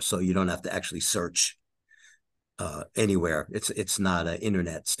on there, so you don't have to actually search anywhere. It's not an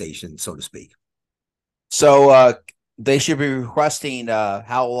internet station, so to speak. So they should be requesting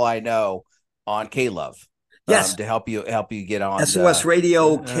How Will I Know on K-Love. Yes, to help you get on SOS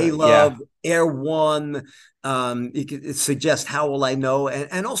Radio, K-Love, Air One. You could suggest How Will I Know,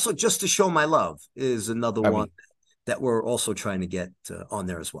 and also Just to Show My Love is another one that we're also trying to get on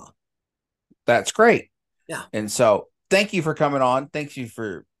there as well. That's great. Yeah. And so thank you for coming on. Thank you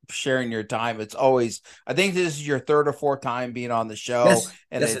for sharing your time. It's always, I think this is your third or fourth time being on the show. Yes.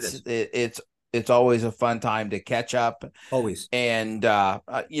 And it's always a fun time to catch up. Always. And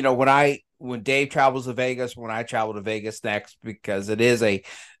you know, when Dave travels to Vegas, when I travel to Vegas next, because it is a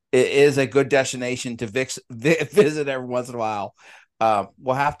good destination to visit every once in a while.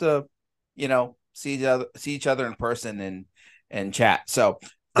 We'll have to, you know, see each other in person and chat. So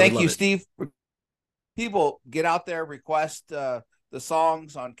thank you, Steve. People, get out there, request the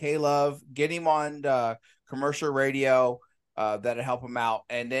songs on K-Love, get him on commercial radio, that'll help him out.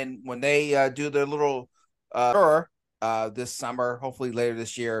 And then when they do their little tour this summer, hopefully later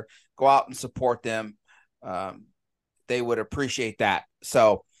this year, go out and support them. They would appreciate that.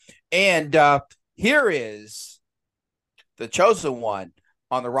 So, and here is the chosen one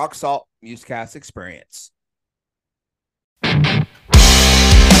on the Rock Salt Musecast Experience.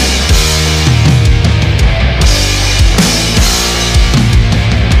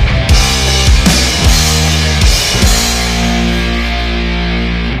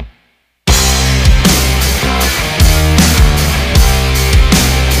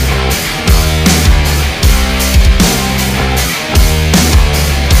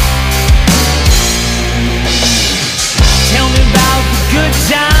 Good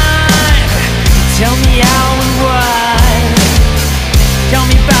time. Tell me how and why. Tell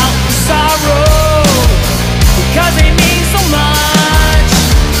me about the sorrow, because it means so much.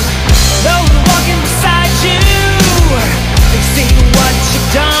 Those walking beside you, they see what you've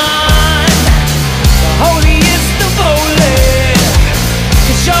done. The holiest of holy,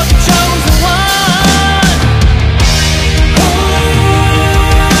 'cause you're the chosen one. Oh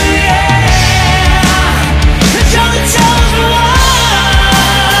yeah, 'cause you're the chosen one.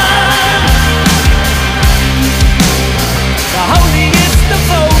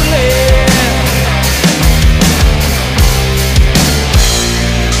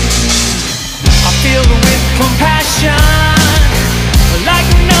 Compassion like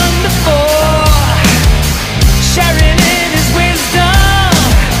none before.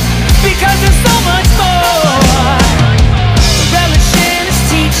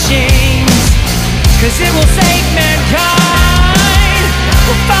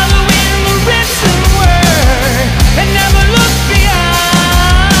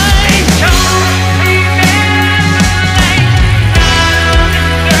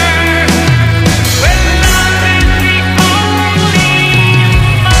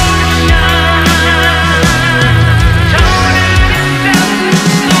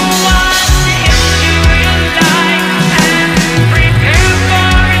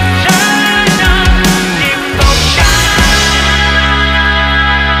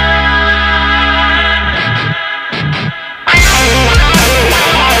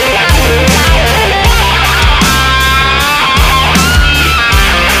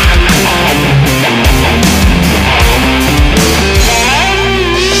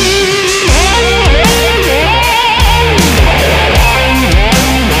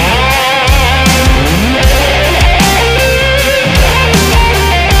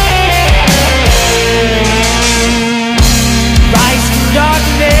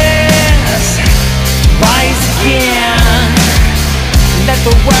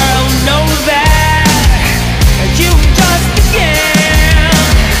 the world know that you just began.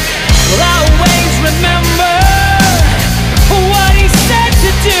 Will always remember what he said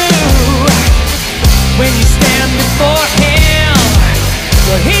to do. When you stand before him,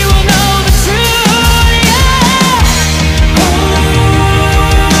 well, he will know the truth. Yeah. Ooh,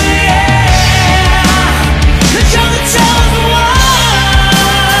 yeah. 'Cause you're the chosen one.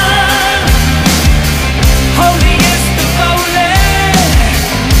 Holy is the holy.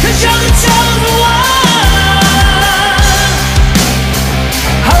 'Cause you're the chosen one.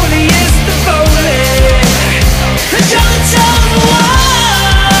 Holy is the holy. 'Cause you're the chosen one.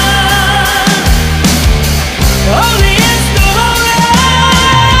 Holy is the holy.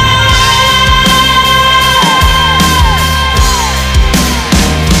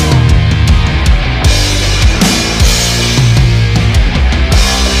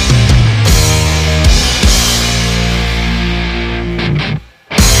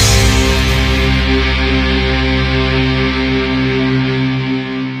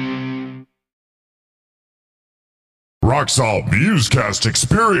 Rock Salt Musecast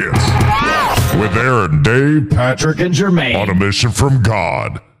Experience with Aaron, Dave, Patrick, and Jermaine. on a mission from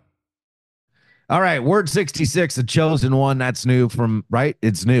God. All right, WORD66, the chosen one. That's new from, right?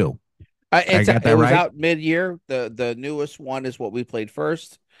 It's new. It got that was right? out mid-year. The newest one is what we played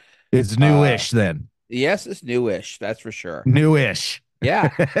first. It's newish then. Yes, it's newish. That's for sure. Newish. Yeah.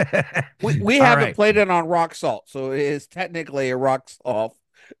 We All haven't right. played it on Rock Salt, so it is technically a Rock Salt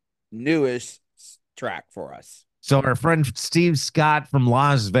newish track for us. So our friend Steve Scott from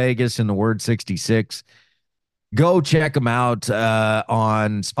Las Vegas in the WORD66, go check him out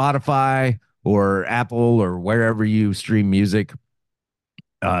on Spotify or Apple or wherever you stream music.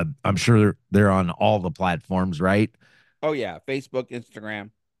 I'm sure they're on all the platforms, right? Oh yeah, Facebook,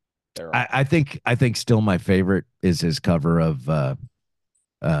 Instagram. They're all- I think still my favorite is his cover of the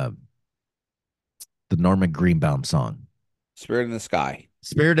Norman Greenbaum song, Spirit in the Sky.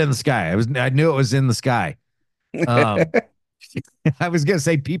 "Spirit in the Sky." I knew it was in the sky. I was gonna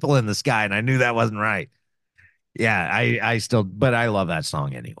say "People in the Sky," and I knew that wasn't right. Yeah, I still, but I love that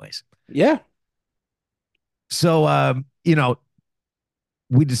song anyways. Yeah. So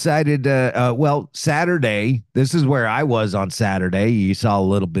we decided well, Saturday, this is where I was on Saturday. You saw a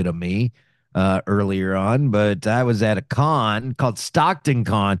little bit of me earlier on, but I was at a con called Stockton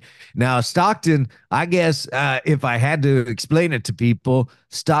Con. Now, Stockton, I guess if I had to explain it to people,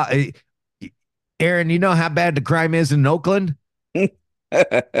 Aaron, you know how bad the crime is in Oakland?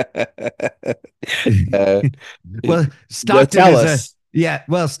 Well, Stockton tell is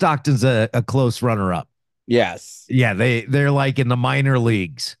us. Stockton's a close runner-up. Yes. Yeah, they're like in the minor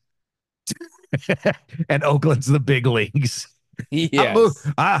leagues. And Oakland's the big leagues. Yes.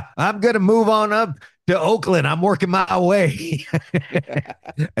 I'm gonna move on up to Oakland. I'm working my way.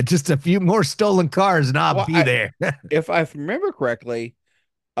 Just a few more stolen cars and I'll be there. If I remember correctly,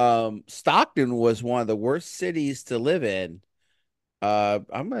 Stockton was one of the worst cities to live in. I'm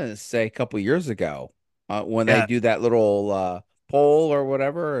gonna say a couple years ago, when they do that little poll or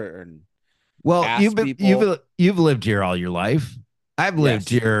whatever. And well, ask you've lived here all your life. I've lived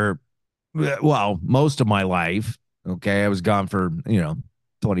here, well, most of my life. Okay, I was gone for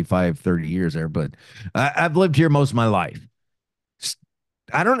 25, 30 years there, but I've lived here most of my life.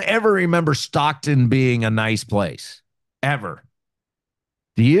 I don't ever remember Stockton being a nice place, ever.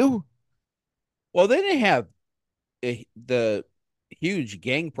 Do you? Well, they didn't have the huge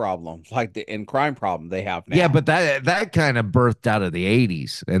gang problem and crime problem they have now. Yeah, but that kind of birthed out of the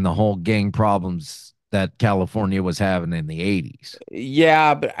 80s and the whole gang problems that California was having in the 80s.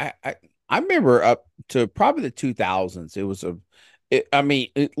 Yeah, but I remember up to probably the 2000s. It was I mean,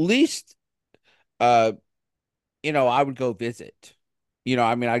 at least, I would go visit.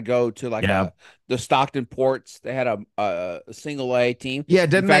 I'd go to the Stockton Ports. They had a single A team. Yeah,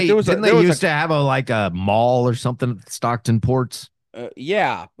 didn't they used to have a mall or something at Stockton Ports?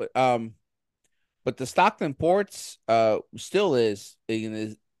 Yeah, but the Stockton Ports still is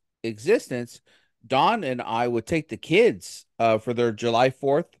in existence. Don and I would take the kids for their July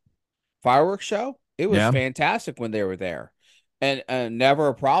 4th fireworks show. It was fantastic when they were there, and never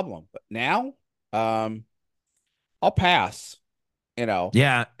a problem. But now, I'll pass.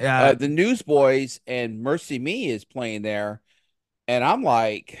 The Newsboys and Mercy Me is playing there, and I'm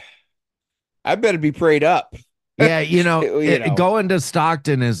like, I better be prayed up. Yeah, going to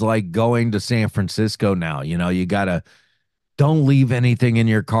Stockton is like going to San Francisco now. You gotta don't leave anything in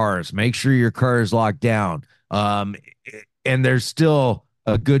your cars. Make sure your car is locked down. And there's still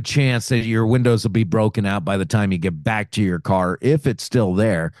a good chance that your windows will be broken out by the time you get back to your car, if it's still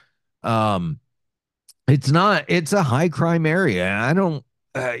there. It's a high crime area.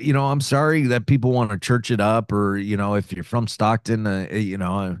 I'm sorry that people want to church it up, or if you're from Stockton,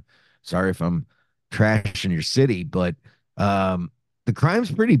 I'm sorry if I'm trashing your city, but the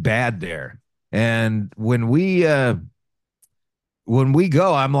crime's pretty bad there. And when we go,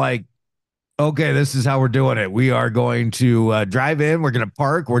 I'm like, okay, this is how we're doing it. We are going to drive in, we're going to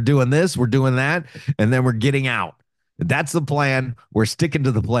park, we're doing this, we're doing that, and then we're getting out. That's the plan. We're sticking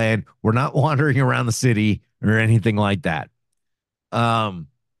to the plan. We're not wandering around the city or anything like that. I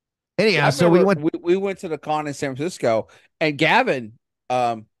Anyhow, so we remember went. we went to the con in San Francisco, and Gavin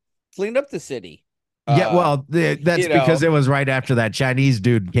cleaned up the city. Yeah, well, that's you know, because it was right after that Chinese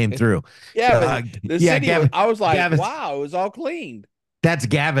dude came through. yeah, Uh, but the yeah, city was, Gavin. I was like, Gavin's, wow, it was all cleaned. that's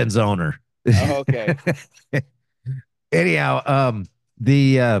Gavin's owner. Oh, okay. Anyhow,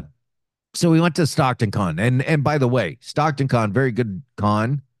 the so we went to Stockton Con, and by the way, Stockton Con, very good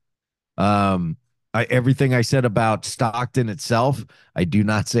con. Everything I said about Stockton itself, I do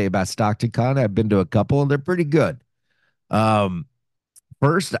not say about Stockton Con. I've been to a couple, and they're pretty good. Um,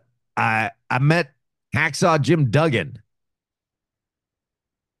 First, I met Hacksaw Jim Duggan.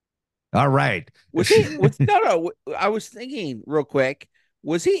 All right. Was he? No. I was thinking real quick.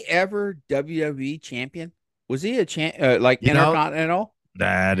 Was he ever WWE champion? Was he a like Intercontinental?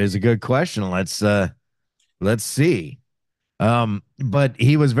 That is a good question. Let's see. But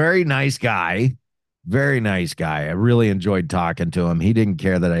he was very nice guy. Very nice guy. I really enjoyed talking to him. He didn't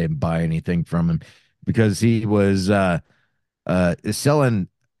care that I didn't buy anything from him because he was selling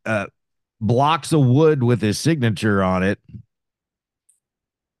blocks of wood with his signature on it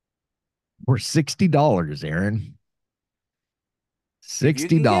for $60, Aaron.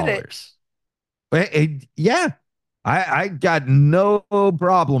 $60. Yeah, I got no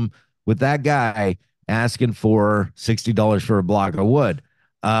problem with that guy asking for $60 for a block of wood.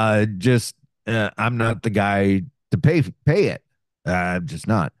 Just I'm not the guy to pay it. I'm just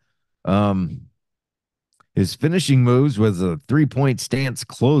not. His finishing moves was a 3-point stance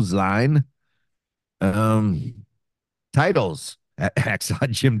clothesline. Titles. Hacksaw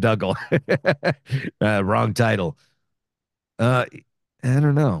Jim Duggan. Wrong title. I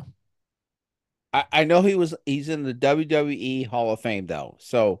don't know. I know he's in the WWE Hall of Fame though.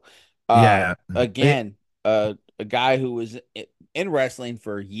 So Yeah. again, a guy who was in wrestling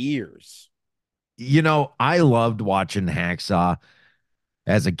for years. I loved watching Hacksaw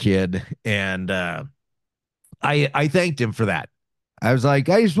as a kid, and I thanked him for that. I was like,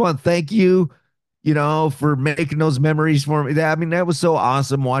 I just want to thank you, for making those memories for me. I mean, that was so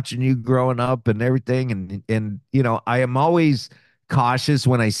awesome watching you growing up and everything. And I am always cautious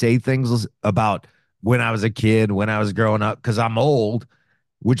when I say things about when I was a kid, when I was growing up, because I'm old,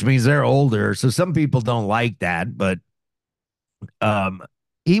 which means they're older. So some people don't like that, but um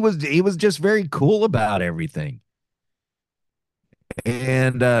he was just very cool about everything.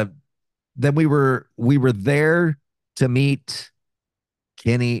 And then we were there to meet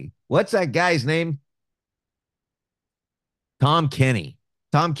Kenny. What's that guy's name? Tom Kenny.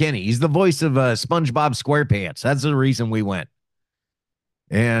 Tom Kenny. He's the voice of SpongeBob SquarePants. That's the reason we went.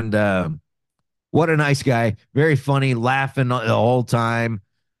 And what a nice guy. Very funny, laughing the whole time,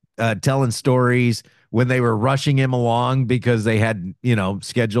 telling stories when they were rushing him along because they had,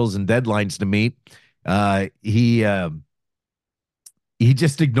 schedules and deadlines to meet. He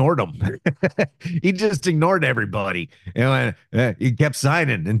just ignored them. He just ignored everybody. And he kept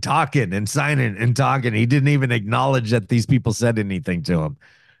signing and talking and signing and talking. He didn't even acknowledge that these people said anything to him.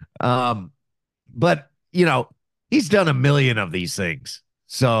 But he's done a million of these things.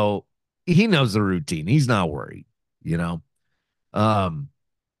 So he knows the routine. He's not worried, you know.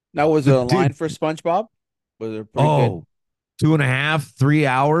 Now, was it a line dude, for SpongeBob? Was it pretty good? 2.5, 3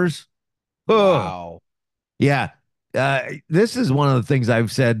 hours. Wow. Yeah. This is one of the things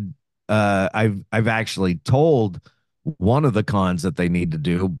I've said. I've actually told one of the cons that they need to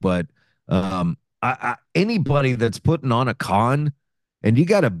do, but anybody that's putting on a con and you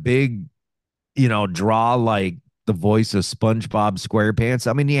got a big, draw like the voice of SpongeBob SquarePants.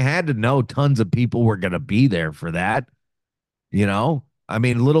 I mean, you had to know tons of people were going to be there for that. I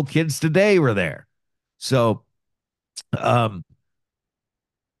mean, little kids today were there. So,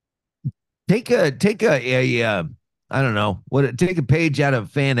 take a I don't know take a page out of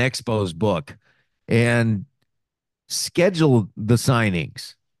Fan Expo's book and schedule the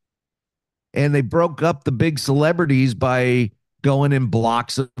signings. And they broke up the big celebrities by going in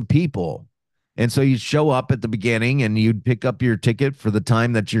blocks of people. And so you show up at the beginning and you'd pick up your ticket for the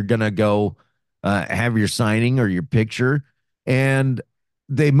time that you're going to go have your signing or your picture. And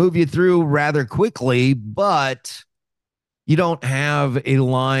they move you through rather quickly, but you don't have a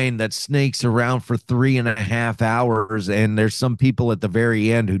line that snakes around for 3.5 hours, and there's some people at the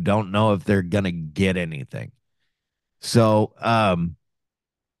very end who don't know if they're gonna get anything. So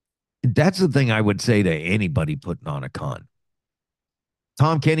that's the thing I would say to anybody putting on a con.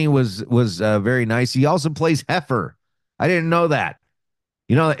 Tom Kenny was very nice. He also plays Heifer. I didn't know that.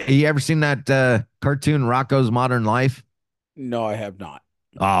 You know, you ever seen that cartoon Rocco's Modern Life? No, I have not.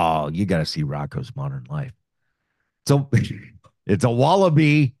 Oh, you got to see Rocco's Modern Life. So it's a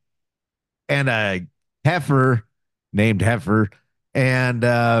wallaby and a heifer named Heifer, and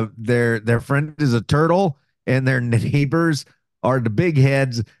their friend is a turtle, and their neighbors are the big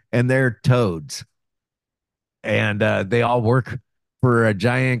heads, and they're toads, and they all work for a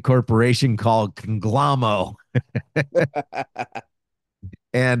giant corporation called Conglommo.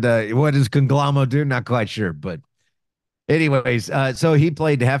 And what does Conglommo do? Not quite sure, but anyways, so he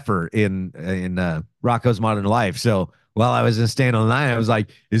played Heifer in Rocco's Modern Life. So while I was in Stand on Line, I was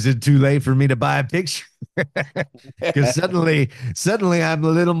like, "Is it too late for me to buy a picture?" Because suddenly I'm a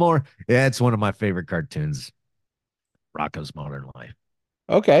little more. Yeah, it's one of my favorite cartoons, Rocco's Modern Life.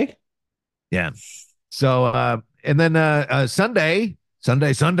 Okay. Yeah. So and then Sunday,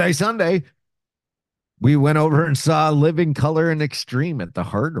 we went over and saw Living Color and Extreme at the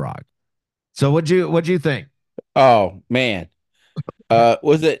Hard Rock. So what'd you think? Oh man.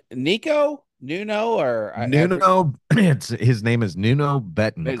 Was it Nico, Nuno, or Nuno, it's his name is Nuno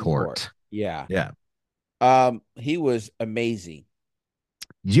Betancourt? Betancourt. Yeah. Yeah. He was amazing.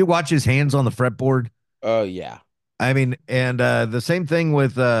 Did you watch his hands on the fretboard? Oh yeah. I mean, and the same thing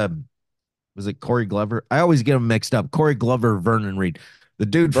with was it Corey Glover? I always get them mixed up. Corey Glover, Vernon Reed, the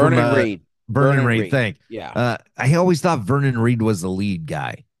dude Vernon from Reed. Vernon Reed. Thank. Yeah. I always thought Vernon Reed was the lead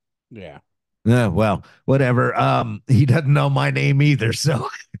guy. Yeah. Well, whatever. He doesn't know my name either. So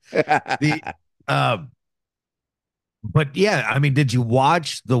the but yeah, I mean, did you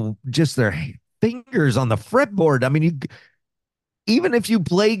watch just their fingers on the fretboard? I mean, even if you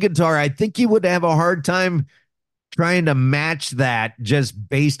play guitar, I think you would have a hard time trying to match that just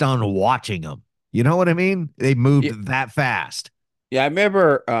based on watching them. You know what I mean? They moved that fast. Yeah, I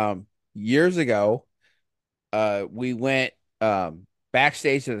remember years ago, we went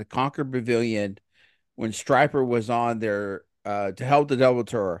backstage at the Concord Pavilion when Stryper was on there to help the double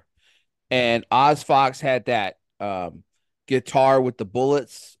tour, and Oz Fox had that guitar with the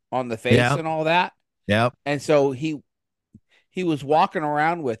bullets on the face and all that. Yep. And so he was walking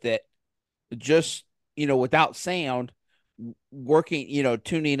around with it, just without sound, working,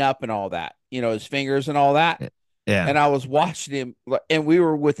 tuning up and all that, his fingers and all that. Yeah. And I was watching him, and we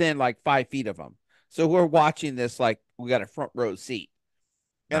were within like 5 feet of him. So we're watching this like we got a front row seat.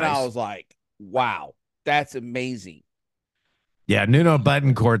 And I was like, wow, that's amazing. Yeah, Nuno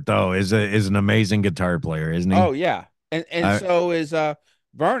Betancourt though is an amazing guitar player, isn't he? Oh yeah. And so is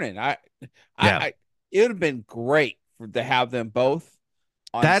Vernon. I it would have been great to have them both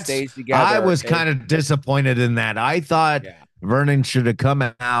on stage together. I was kind of disappointed in that. I thought Vernon should have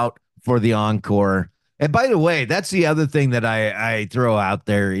come out for the encore. And by the way, that's the other thing that I throw out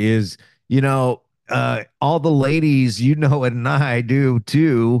there is, all the ladies, it, and I do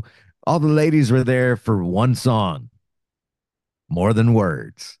too. All the ladies were there for one song, More Than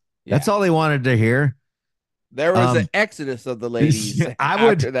Words. Yeah. That's all they wanted to hear. There was an exodus of the ladies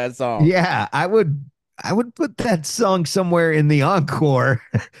after that song. Yeah, I would put that song somewhere in the encore,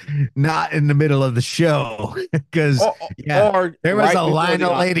 not in the middle of the show, because there was a line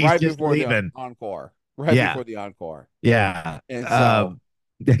of ladies right just before leaving. The encore, before the encore. Yeah, and so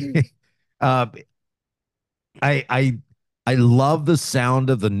I love the sound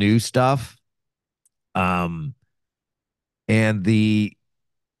of the new stuff. And they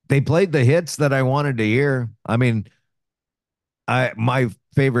played the hits that I wanted to hear. I mean, my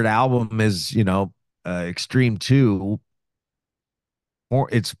favorite album is Extreme 2.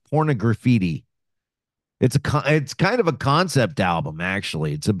 It's Pornograffiti. It's kind of a concept album,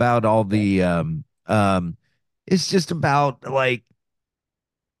 actually. It's about all the it's just about like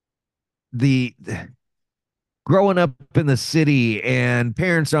the growing up in the city and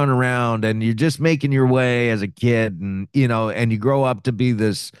parents aren't around and you're just making your way as a kid, and and you grow up to be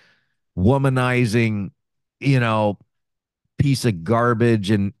this womanizing piece of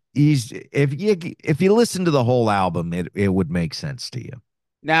garbage. And if you listen to the whole album, it would make sense to you.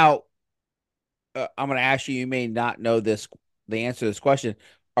 Now I'm going to ask you may not know the answer to this question.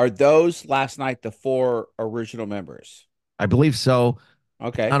 Are those last night the 4 original members? I believe so.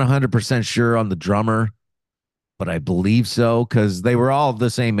 Okay. Not 100% sure on the drummer, but I believe so, because they were all the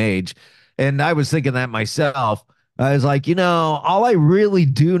same age. And I was thinking that myself. I was like, all I really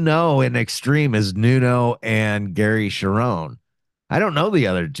do know in Extreme is Nuno and Gary Sharon. I don't know the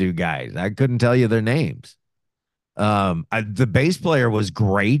other two guys. I couldn't tell you their names. The bass player was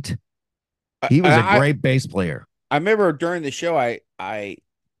great. I, He was a I great bass player. I remember during the show, I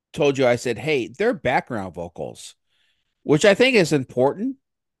told you, I said, hey, they're background vocals, which I think is important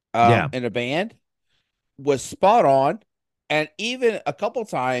Yeah, in a band, was spot on. And even a couple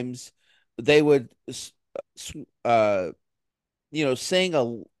times they would, uh,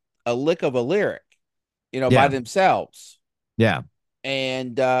 sing a lick of a lyric, by yeah, themselves. yeah.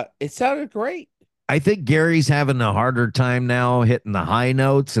 And it sounded great. I think Gary's having a harder time now hitting the high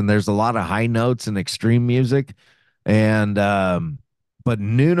notes, and there's a lot of high notes in extreme music. And but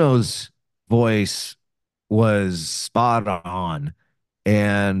Nuno's voice was spot on.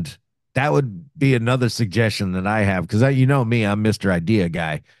 And that would be another suggestion that I have because you know me, I'm Mr. Idea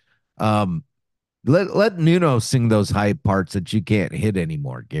guy. Um, let Nuno sing those high parts that you can't hit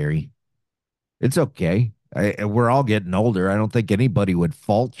anymore, Gary. It's okay. We're all getting older. I don't think anybody would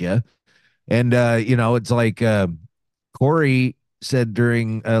fault you. And it's like Corey said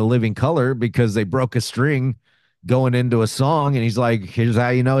during Living Color because they broke a string going into a song, and he's like, "Here's how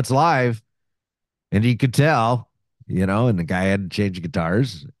you know it's live," and you could tell, and the guy had to change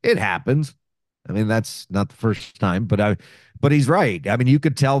guitars. It happens. I mean, that's not the first time, but he's right. I mean, you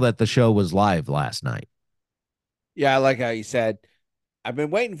could tell that the show was live last night. Yeah, I like how you said, I've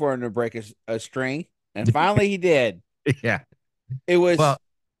been waiting for him to break a string, and finally he did. Yeah. It was, Well,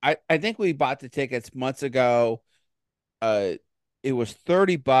 I think we bought the tickets months ago. Uh, it was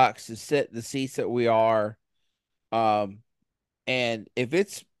 $30 to sit in the seats that we are. Um, and if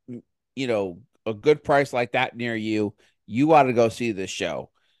it's, a good price like that near you, you ought to go see this show.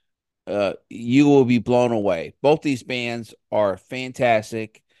 You will be blown away. Both these bands are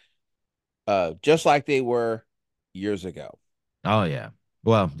fantastic, just like they were years ago. oh yeah.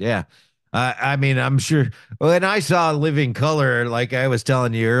 Well, yeah. I mean, I'm sure when I saw Living Color, like I was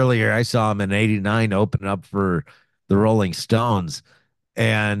telling you earlier, I saw him in '89 open up for the Rolling Stones,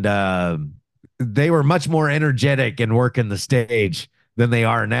 and they were much more energetic and working the stage than they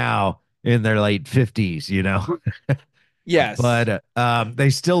are now in their late 50s, Yes. but they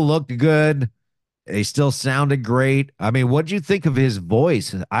still looked good. They still sounded great. I mean, what'd you think of his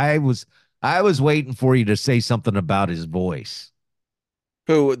voice? I was waiting for you to say something about his voice.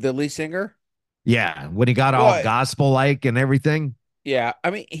 Who, the lead singer? Yeah, when he got all Well, gospel like and everything. yeah.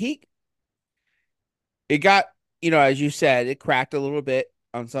 I mean, it got, as you said, it cracked a little bit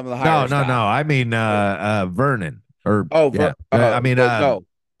on some of the No, higher no, stuff. no. I mean Vernon or Oh, yeah. I mean but no.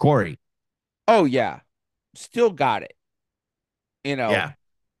 Corey. Oh, yeah. Still got it. You know,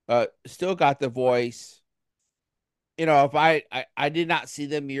 Yeah. still got the voice. If I did not see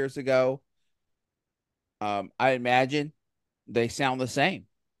them years ago, I imagine they sound the same.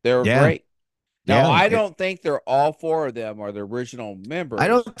 They were Yeah. great. Now, Yeah. I don't think they're all four of them are the original I members,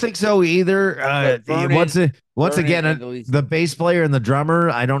 don't think so either. but Once Vernon again, and the lead, the bass player and the drummer,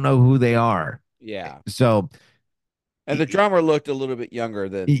 I don't know who they are. yeah. So And the drummer looked a little bit younger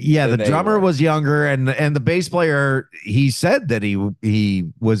than yeah, the they drummer were. was younger, and the bass player, he said that he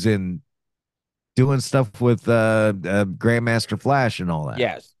was in doing stuff with Grandmaster Flash and all that.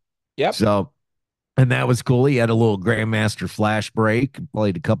 Yes. Yep. So, and that was cool. He had a little Grandmaster Flash break,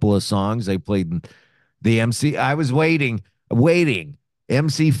 played a couple of songs. They played the MC. I was waiting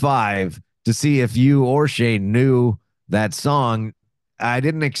MC5 to see if you or Shane knew that song. I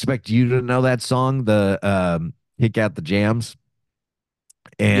didn't expect you to know that song, the Kick Out the Jams.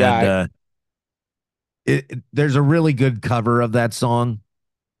 Yeah. And there's a really good cover of that song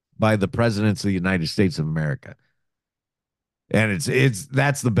by the presidents of the United States of America. And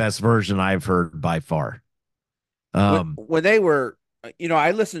that's the best version I've heard by far. When they were,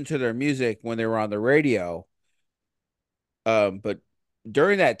 I listened to their music when they were on the radio. But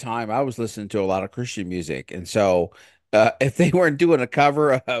during that time, I was listening to a lot of Christian music, and so if they weren't doing a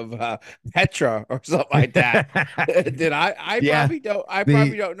cover of Petra or something like that, then I Yeah, probably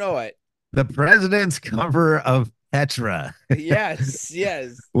the don't know it. the president's cover of Petra. Yes,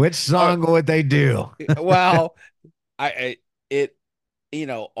 yes. Which Uh, song would they do? well, I it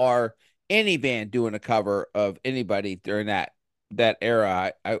or any band doing a cover of anybody during that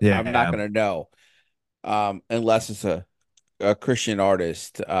era, I'm not Yeah. gonna know, unless it's a Christian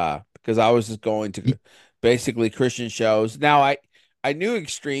artist, because I was just going to basically Christian shows. Now I knew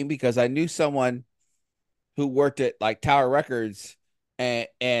Extreme because I knew someone who worked at like Tower Records,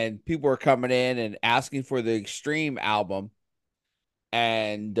 and people were coming in and asking for the Extreme album,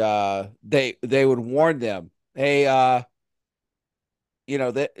 and they would warn them, hey,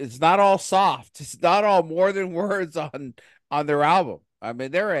 that it's not all soft. It's not all more than words on their album. I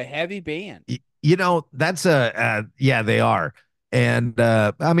mean, they're a heavy band. That's yeah, they are. And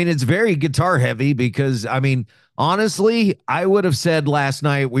I mean, it's very guitar heavy because, I mean, honestly, I would have said last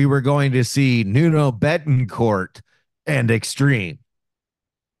night we were going to see Nuno Betancourt and Extreme.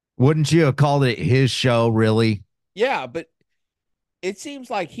 Wouldn't you have called it his show, really? Yeah, but it seems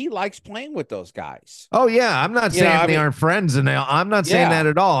like he likes playing with those guys. Oh, yeah. I'm not saying they aren't friends, and I'm not saying that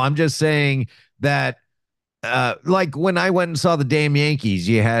at all. I'm just saying that, like when I went and saw the damn Yankees,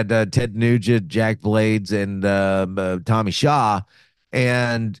 you had Ted Nugent, Jack Blades, and Tommy Shaw,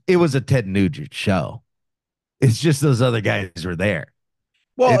 and it was a Ted Nugent show. It's just those other guys were there.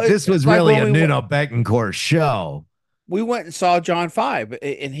 Well, if this was like really a Nuno Betancourt show. We went and saw John 5,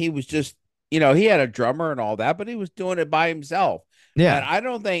 and he was just, he had a drummer and all that, but he was doing it by himself. Yeah. And I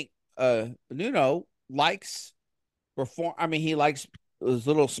don't think Nuno likes perform. I mean, he likes those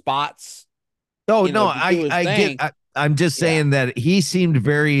little spots. Oh, no, I'm just saying that he seemed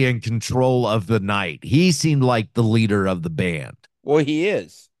very in control of the night. He seemed like the leader of the band. Well, he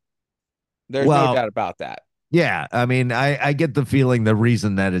is. There's no doubt about that. Yeah. I mean, I get the feeling the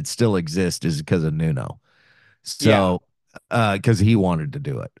reason that it still exists is because of Nuno. So, because he wanted to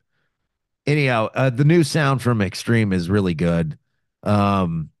do it. Anyhow, the new sound from Extreme is really good.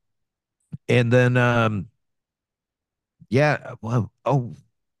 And then, yeah, well,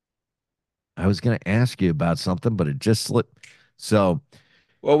 I was going to ask you about something, but it just slipped. So,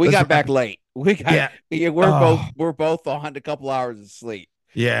 well, we got back late. We're both on a couple hours of sleep.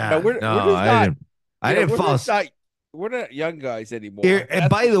 Yeah, I didn't fall asleep. We're not young guys anymore. And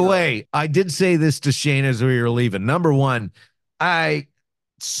by the way, I did say this to Shane as we were leaving. Number one, I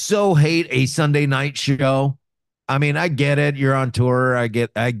so hate a Sunday night show. I mean, I get it. You're on tour. I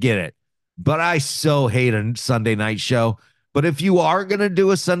get it. But I so hate a Sunday night show. But if you are going to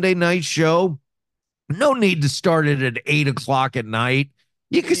do a Sunday night show, no need to start it at 8:00 at night.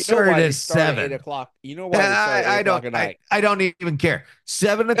 You can start it at 7. 8 o'clock. You know why? I don't even care.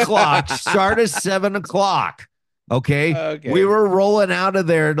 7:00. Start at 7:00. Okay. We were rolling out of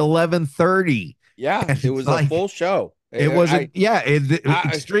there at 11:30. Yeah, it was a full show. It wasn't.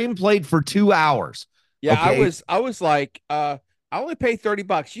 Extreme played for 2 hours. Yeah, okay? I was like, I only pay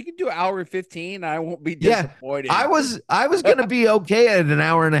 $30. You can do an hour and 15. I won't be disappointed. I was gonna be okay at an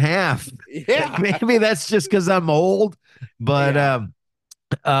hour and a half. Yeah, maybe that's just because I'm old, but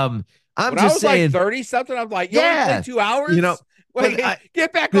I'm just saying, like 30 something. I'm like, you only play 2 hours. Wait,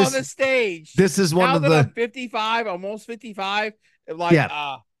 get back on the stage. This is one of the. I'm 55, almost 55. Like,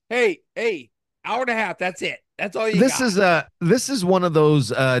 hey, hour and a half. That's it. That's all you got. This is one of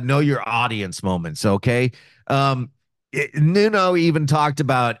those know your audience moments. Okay. Nuno even talked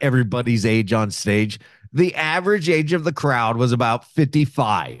about everybody's age on stage. The average age of the crowd was about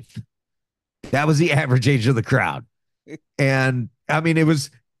 55. That was the average age of the crowd. And I mean, it was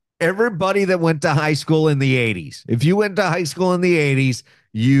everybody that went to high school in the 80s. If you went to high school in the 80s,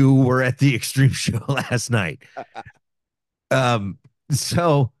 you were at the Extreme show last night.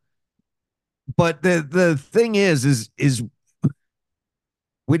 So, but the thing is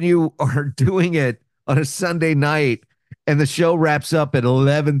when you are doing it on a Sunday night and the show wraps up at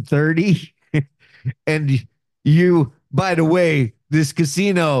 11:30 and you, by the way, this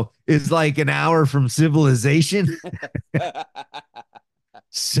casino is like an hour from civilization.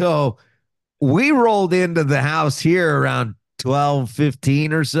 So we rolled into the house here around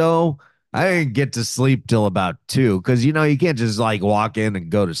 12:15 or so. I didn't get to sleep till about 2 because, you can't just like walk in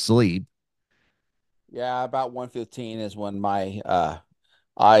and go to sleep. Yeah, about 1:15 is when my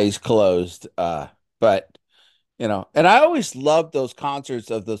eyes closed. But, and I always loved those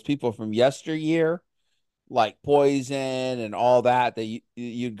concerts of those people from yesteryear, like Poison and all that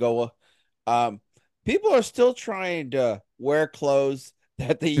you'd go. People are still trying to wear clothes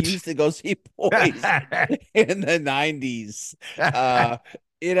that they used to go see Poison in the 90s.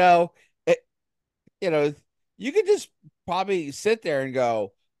 You could just probably sit there and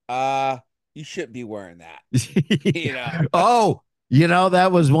go, you shouldn't be wearing that. Oh,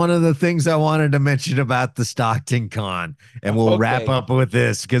 that was one of the things I wanted to mention about the Stockton Con, and we'll wrap up with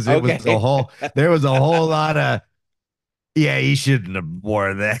this because there was a whole lot of, you shouldn't have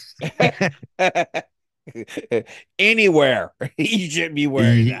worn that. Anywhere you shouldn't be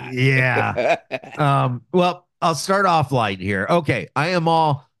wearing that. Yeah. Well, I'll start off light here. Okay, I am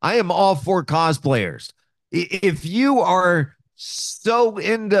all for cosplayers. If you are so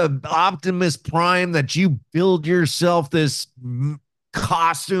into Optimus Prime that you build yourself this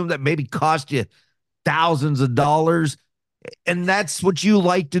costume that maybe cost you thousands of dollars, and that's what you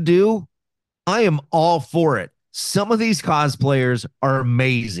like to do, I am all for it. some of these cosplayers are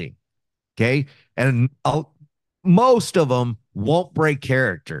amazing. Okay. And most of them won't break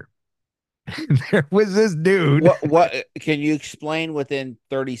character. There was this dude. What can you explain within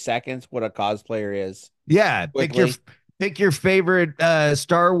 30 seconds what a cosplayer is? Yeah. Quickly. Pick your favorite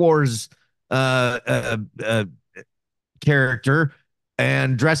Star Wars character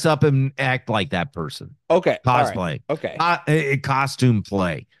and dress up and act like that person. Okay. Cosplay. Right. Okay. Costume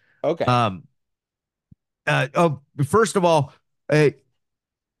play. Okay. First of all,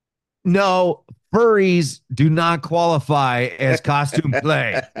 no, furries do not qualify as costume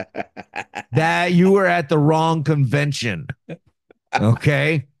play. That you were at the wrong convention.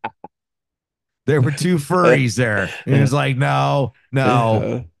 Okay. There were two furries there. And it was like, no,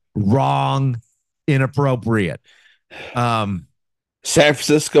 wrong, inappropriate. San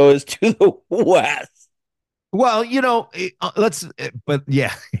Francisco is to the west. Well, but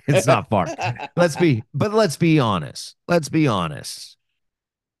yeah, it's not far. Let's be honest.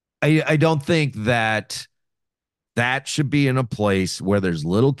 I don't think that should be in a place where there's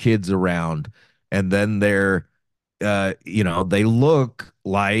little kids around and then they're, they look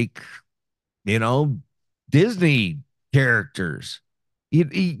like, Disney characters.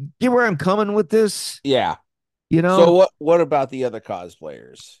 You get where I'm coming with this? Yeah. So what about the other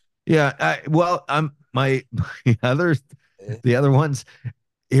cosplayers? Yeah. The other ones.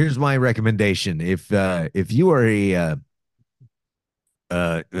 Here's my recommendation. If you are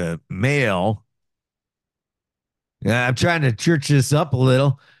a male, I'm trying to church this up a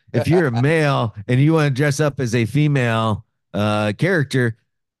little. If you're a male and you want to dress up as a female character,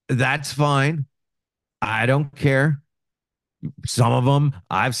 that's fine. I don't care. Some of them,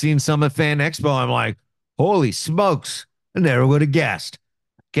 I've seen some at Fan Expo. I'm like, holy smokes, I never would have guessed.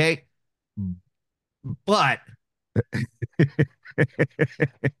 Okay. But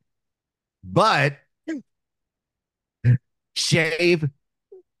shave.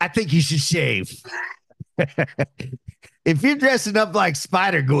 I think you should shave. If you're dressing up like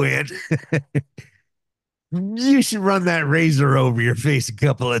Spider-Gwen, you should run that razor over your face a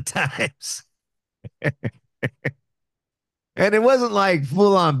couple of times. And it wasn't like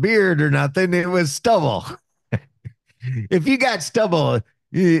full-on beard or nothing. It was stubble. If you got stubble,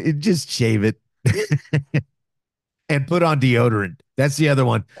 just shave it. And put on deodorant. That's the other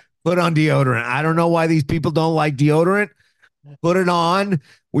one. Put on deodorant. I don't know why these people don't like deodorant. Put it on.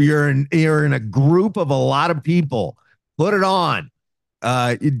 You're in a group of a lot of people. Put it on.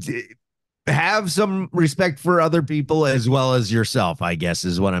 Have some respect for other people as well as yourself, I guess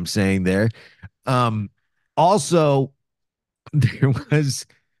is what I'm saying there. Also, there was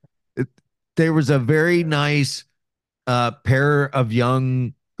a very nice pair of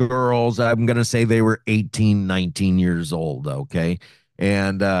young girls. I'm going to say they were 18, 19 years old. Okay.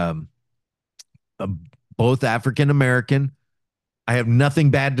 And both African-American. I have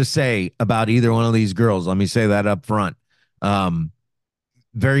nothing bad to say about either one of these girls. Let me say that up front.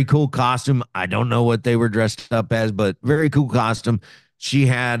 Very cool costume. I don't know what they were dressed up as, but very cool costume. She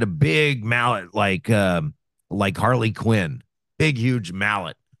had a big mallet like Harley Quinn, big, huge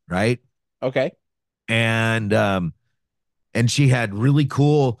mallet. Right. Okay. And she had really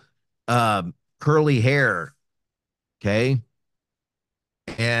cool curly hair. Okay.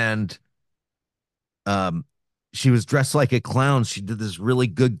 And she was dressed like a clown. She did this really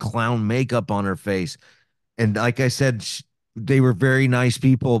good clown makeup on her face. And like I said, they were very nice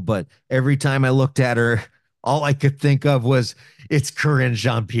people. But every time I looked at her, all I could think of was, it's Corinne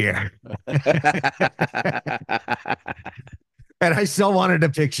Jean-Pierre. And I still wanted a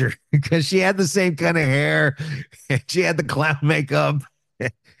picture because she had the same kind of hair and she had the clown makeup.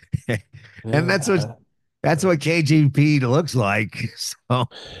 And that's what KGP looks like. So,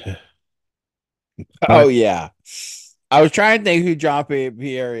 oh yeah, I was trying to think who John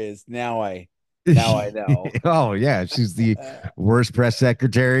Pierre is. Now I know. Oh yeah, she's the worst press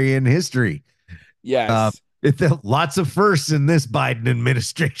secretary in history. Yes, lots of firsts in this Biden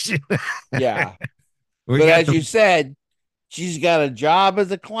administration. Yeah, but as you said, she's got a job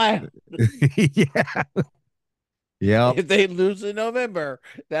as a clown. Yeah. Yeah. If they lose in November,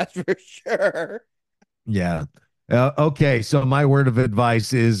 that's for sure. Yeah. Okay. So my word of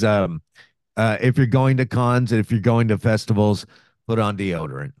advice is, if you're going to cons and if you're going to festivals, put on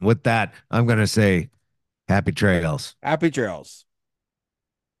deodorant. With that, I'm going to say happy trails. Happy trails.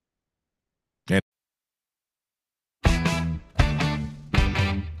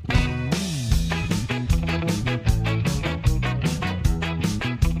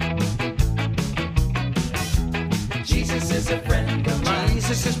 Jesus is a friend of mine.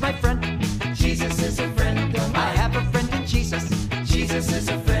 Jesus is my friend. Jesus is a friend of mine. I have a friend in Jesus. Jesus is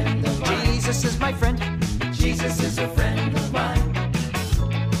a friend of mine. Jesus is my friend. Jesus Jesus is a friend of mine.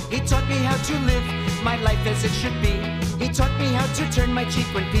 He taught me how to live my life as it should be. He taught me how to turn my cheek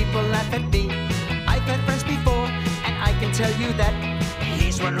when people laugh at me. I've had friends before, and I can tell you that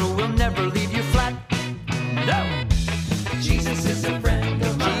he's one who will never leave you flat. No! Jesus is a friend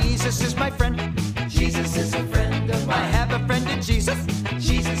of mine. Jesus is my friend. Jesus is a friend of mine. I have a friend in Jesus.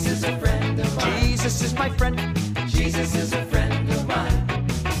 Jesus is a friend of mine. Jesus is my friend. Jesus is a friend of mine.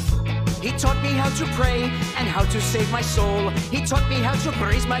 He taught me how to pray and how to save my soul. He taught me how to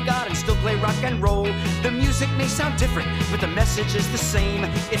praise my God and still play rock and roll. The music may sound different, but the message is the same.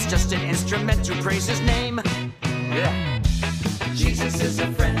 It's just an instrument to praise his name. Yeah. Jesus is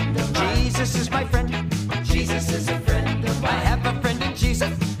a friend of mine. Jesus is my friend. Jesus is a friend of mine. I have a friend in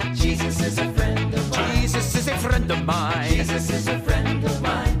Jesus. Jesus is a friend of mine. Jesus is a friend of mine. Jesus is a friend of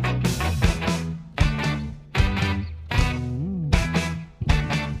mine.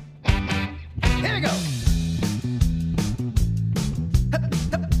 Here we go.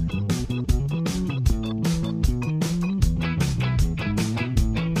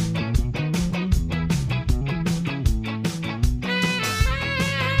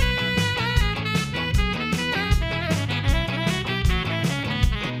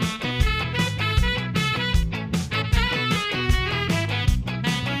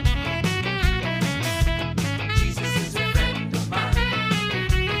 Jesus is a friend of mine.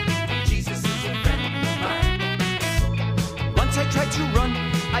 Jesus is a friend of mine. Once I tried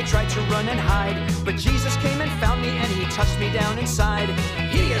to run and hide, but Jesus came and found me and he touched me down inside.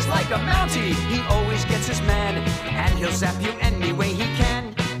 He is like a Mountie, he always gets his man, and he'll zap you any way he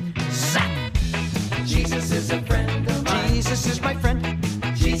can. Zap! Jesus is a friend of mine. Jesus is my friend.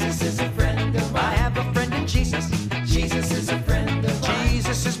 Jesus is a friend of mine. I have a friend in Jesus. Jesus is a friend of mine.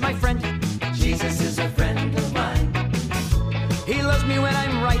 Jesus is my friend. Jesus is a friend of mine. He loves me when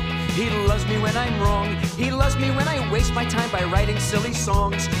I'm right. He loves me when I'm wrong. He loves me when I waste my time by writing silly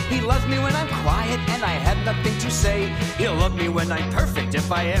songs. He loves me when I'm quiet and I have nothing to say. He'll love me when I'm perfect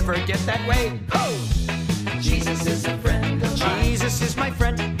if I ever get that way. Oh! Jesus is a friend of mine. Jesus is my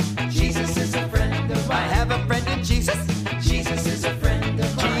friend. Jesus is a friend of mine. I have a friend in Jesus. Jesus is a friend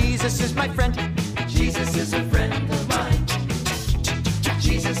of mine. Jesus is my friend. Jesus is a friend of mine.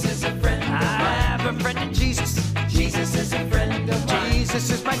 Jesus is a friend of mine. I have a friend in Jesus. Jesus is a friend of mine. Jesus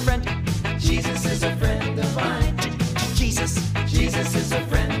is my friend.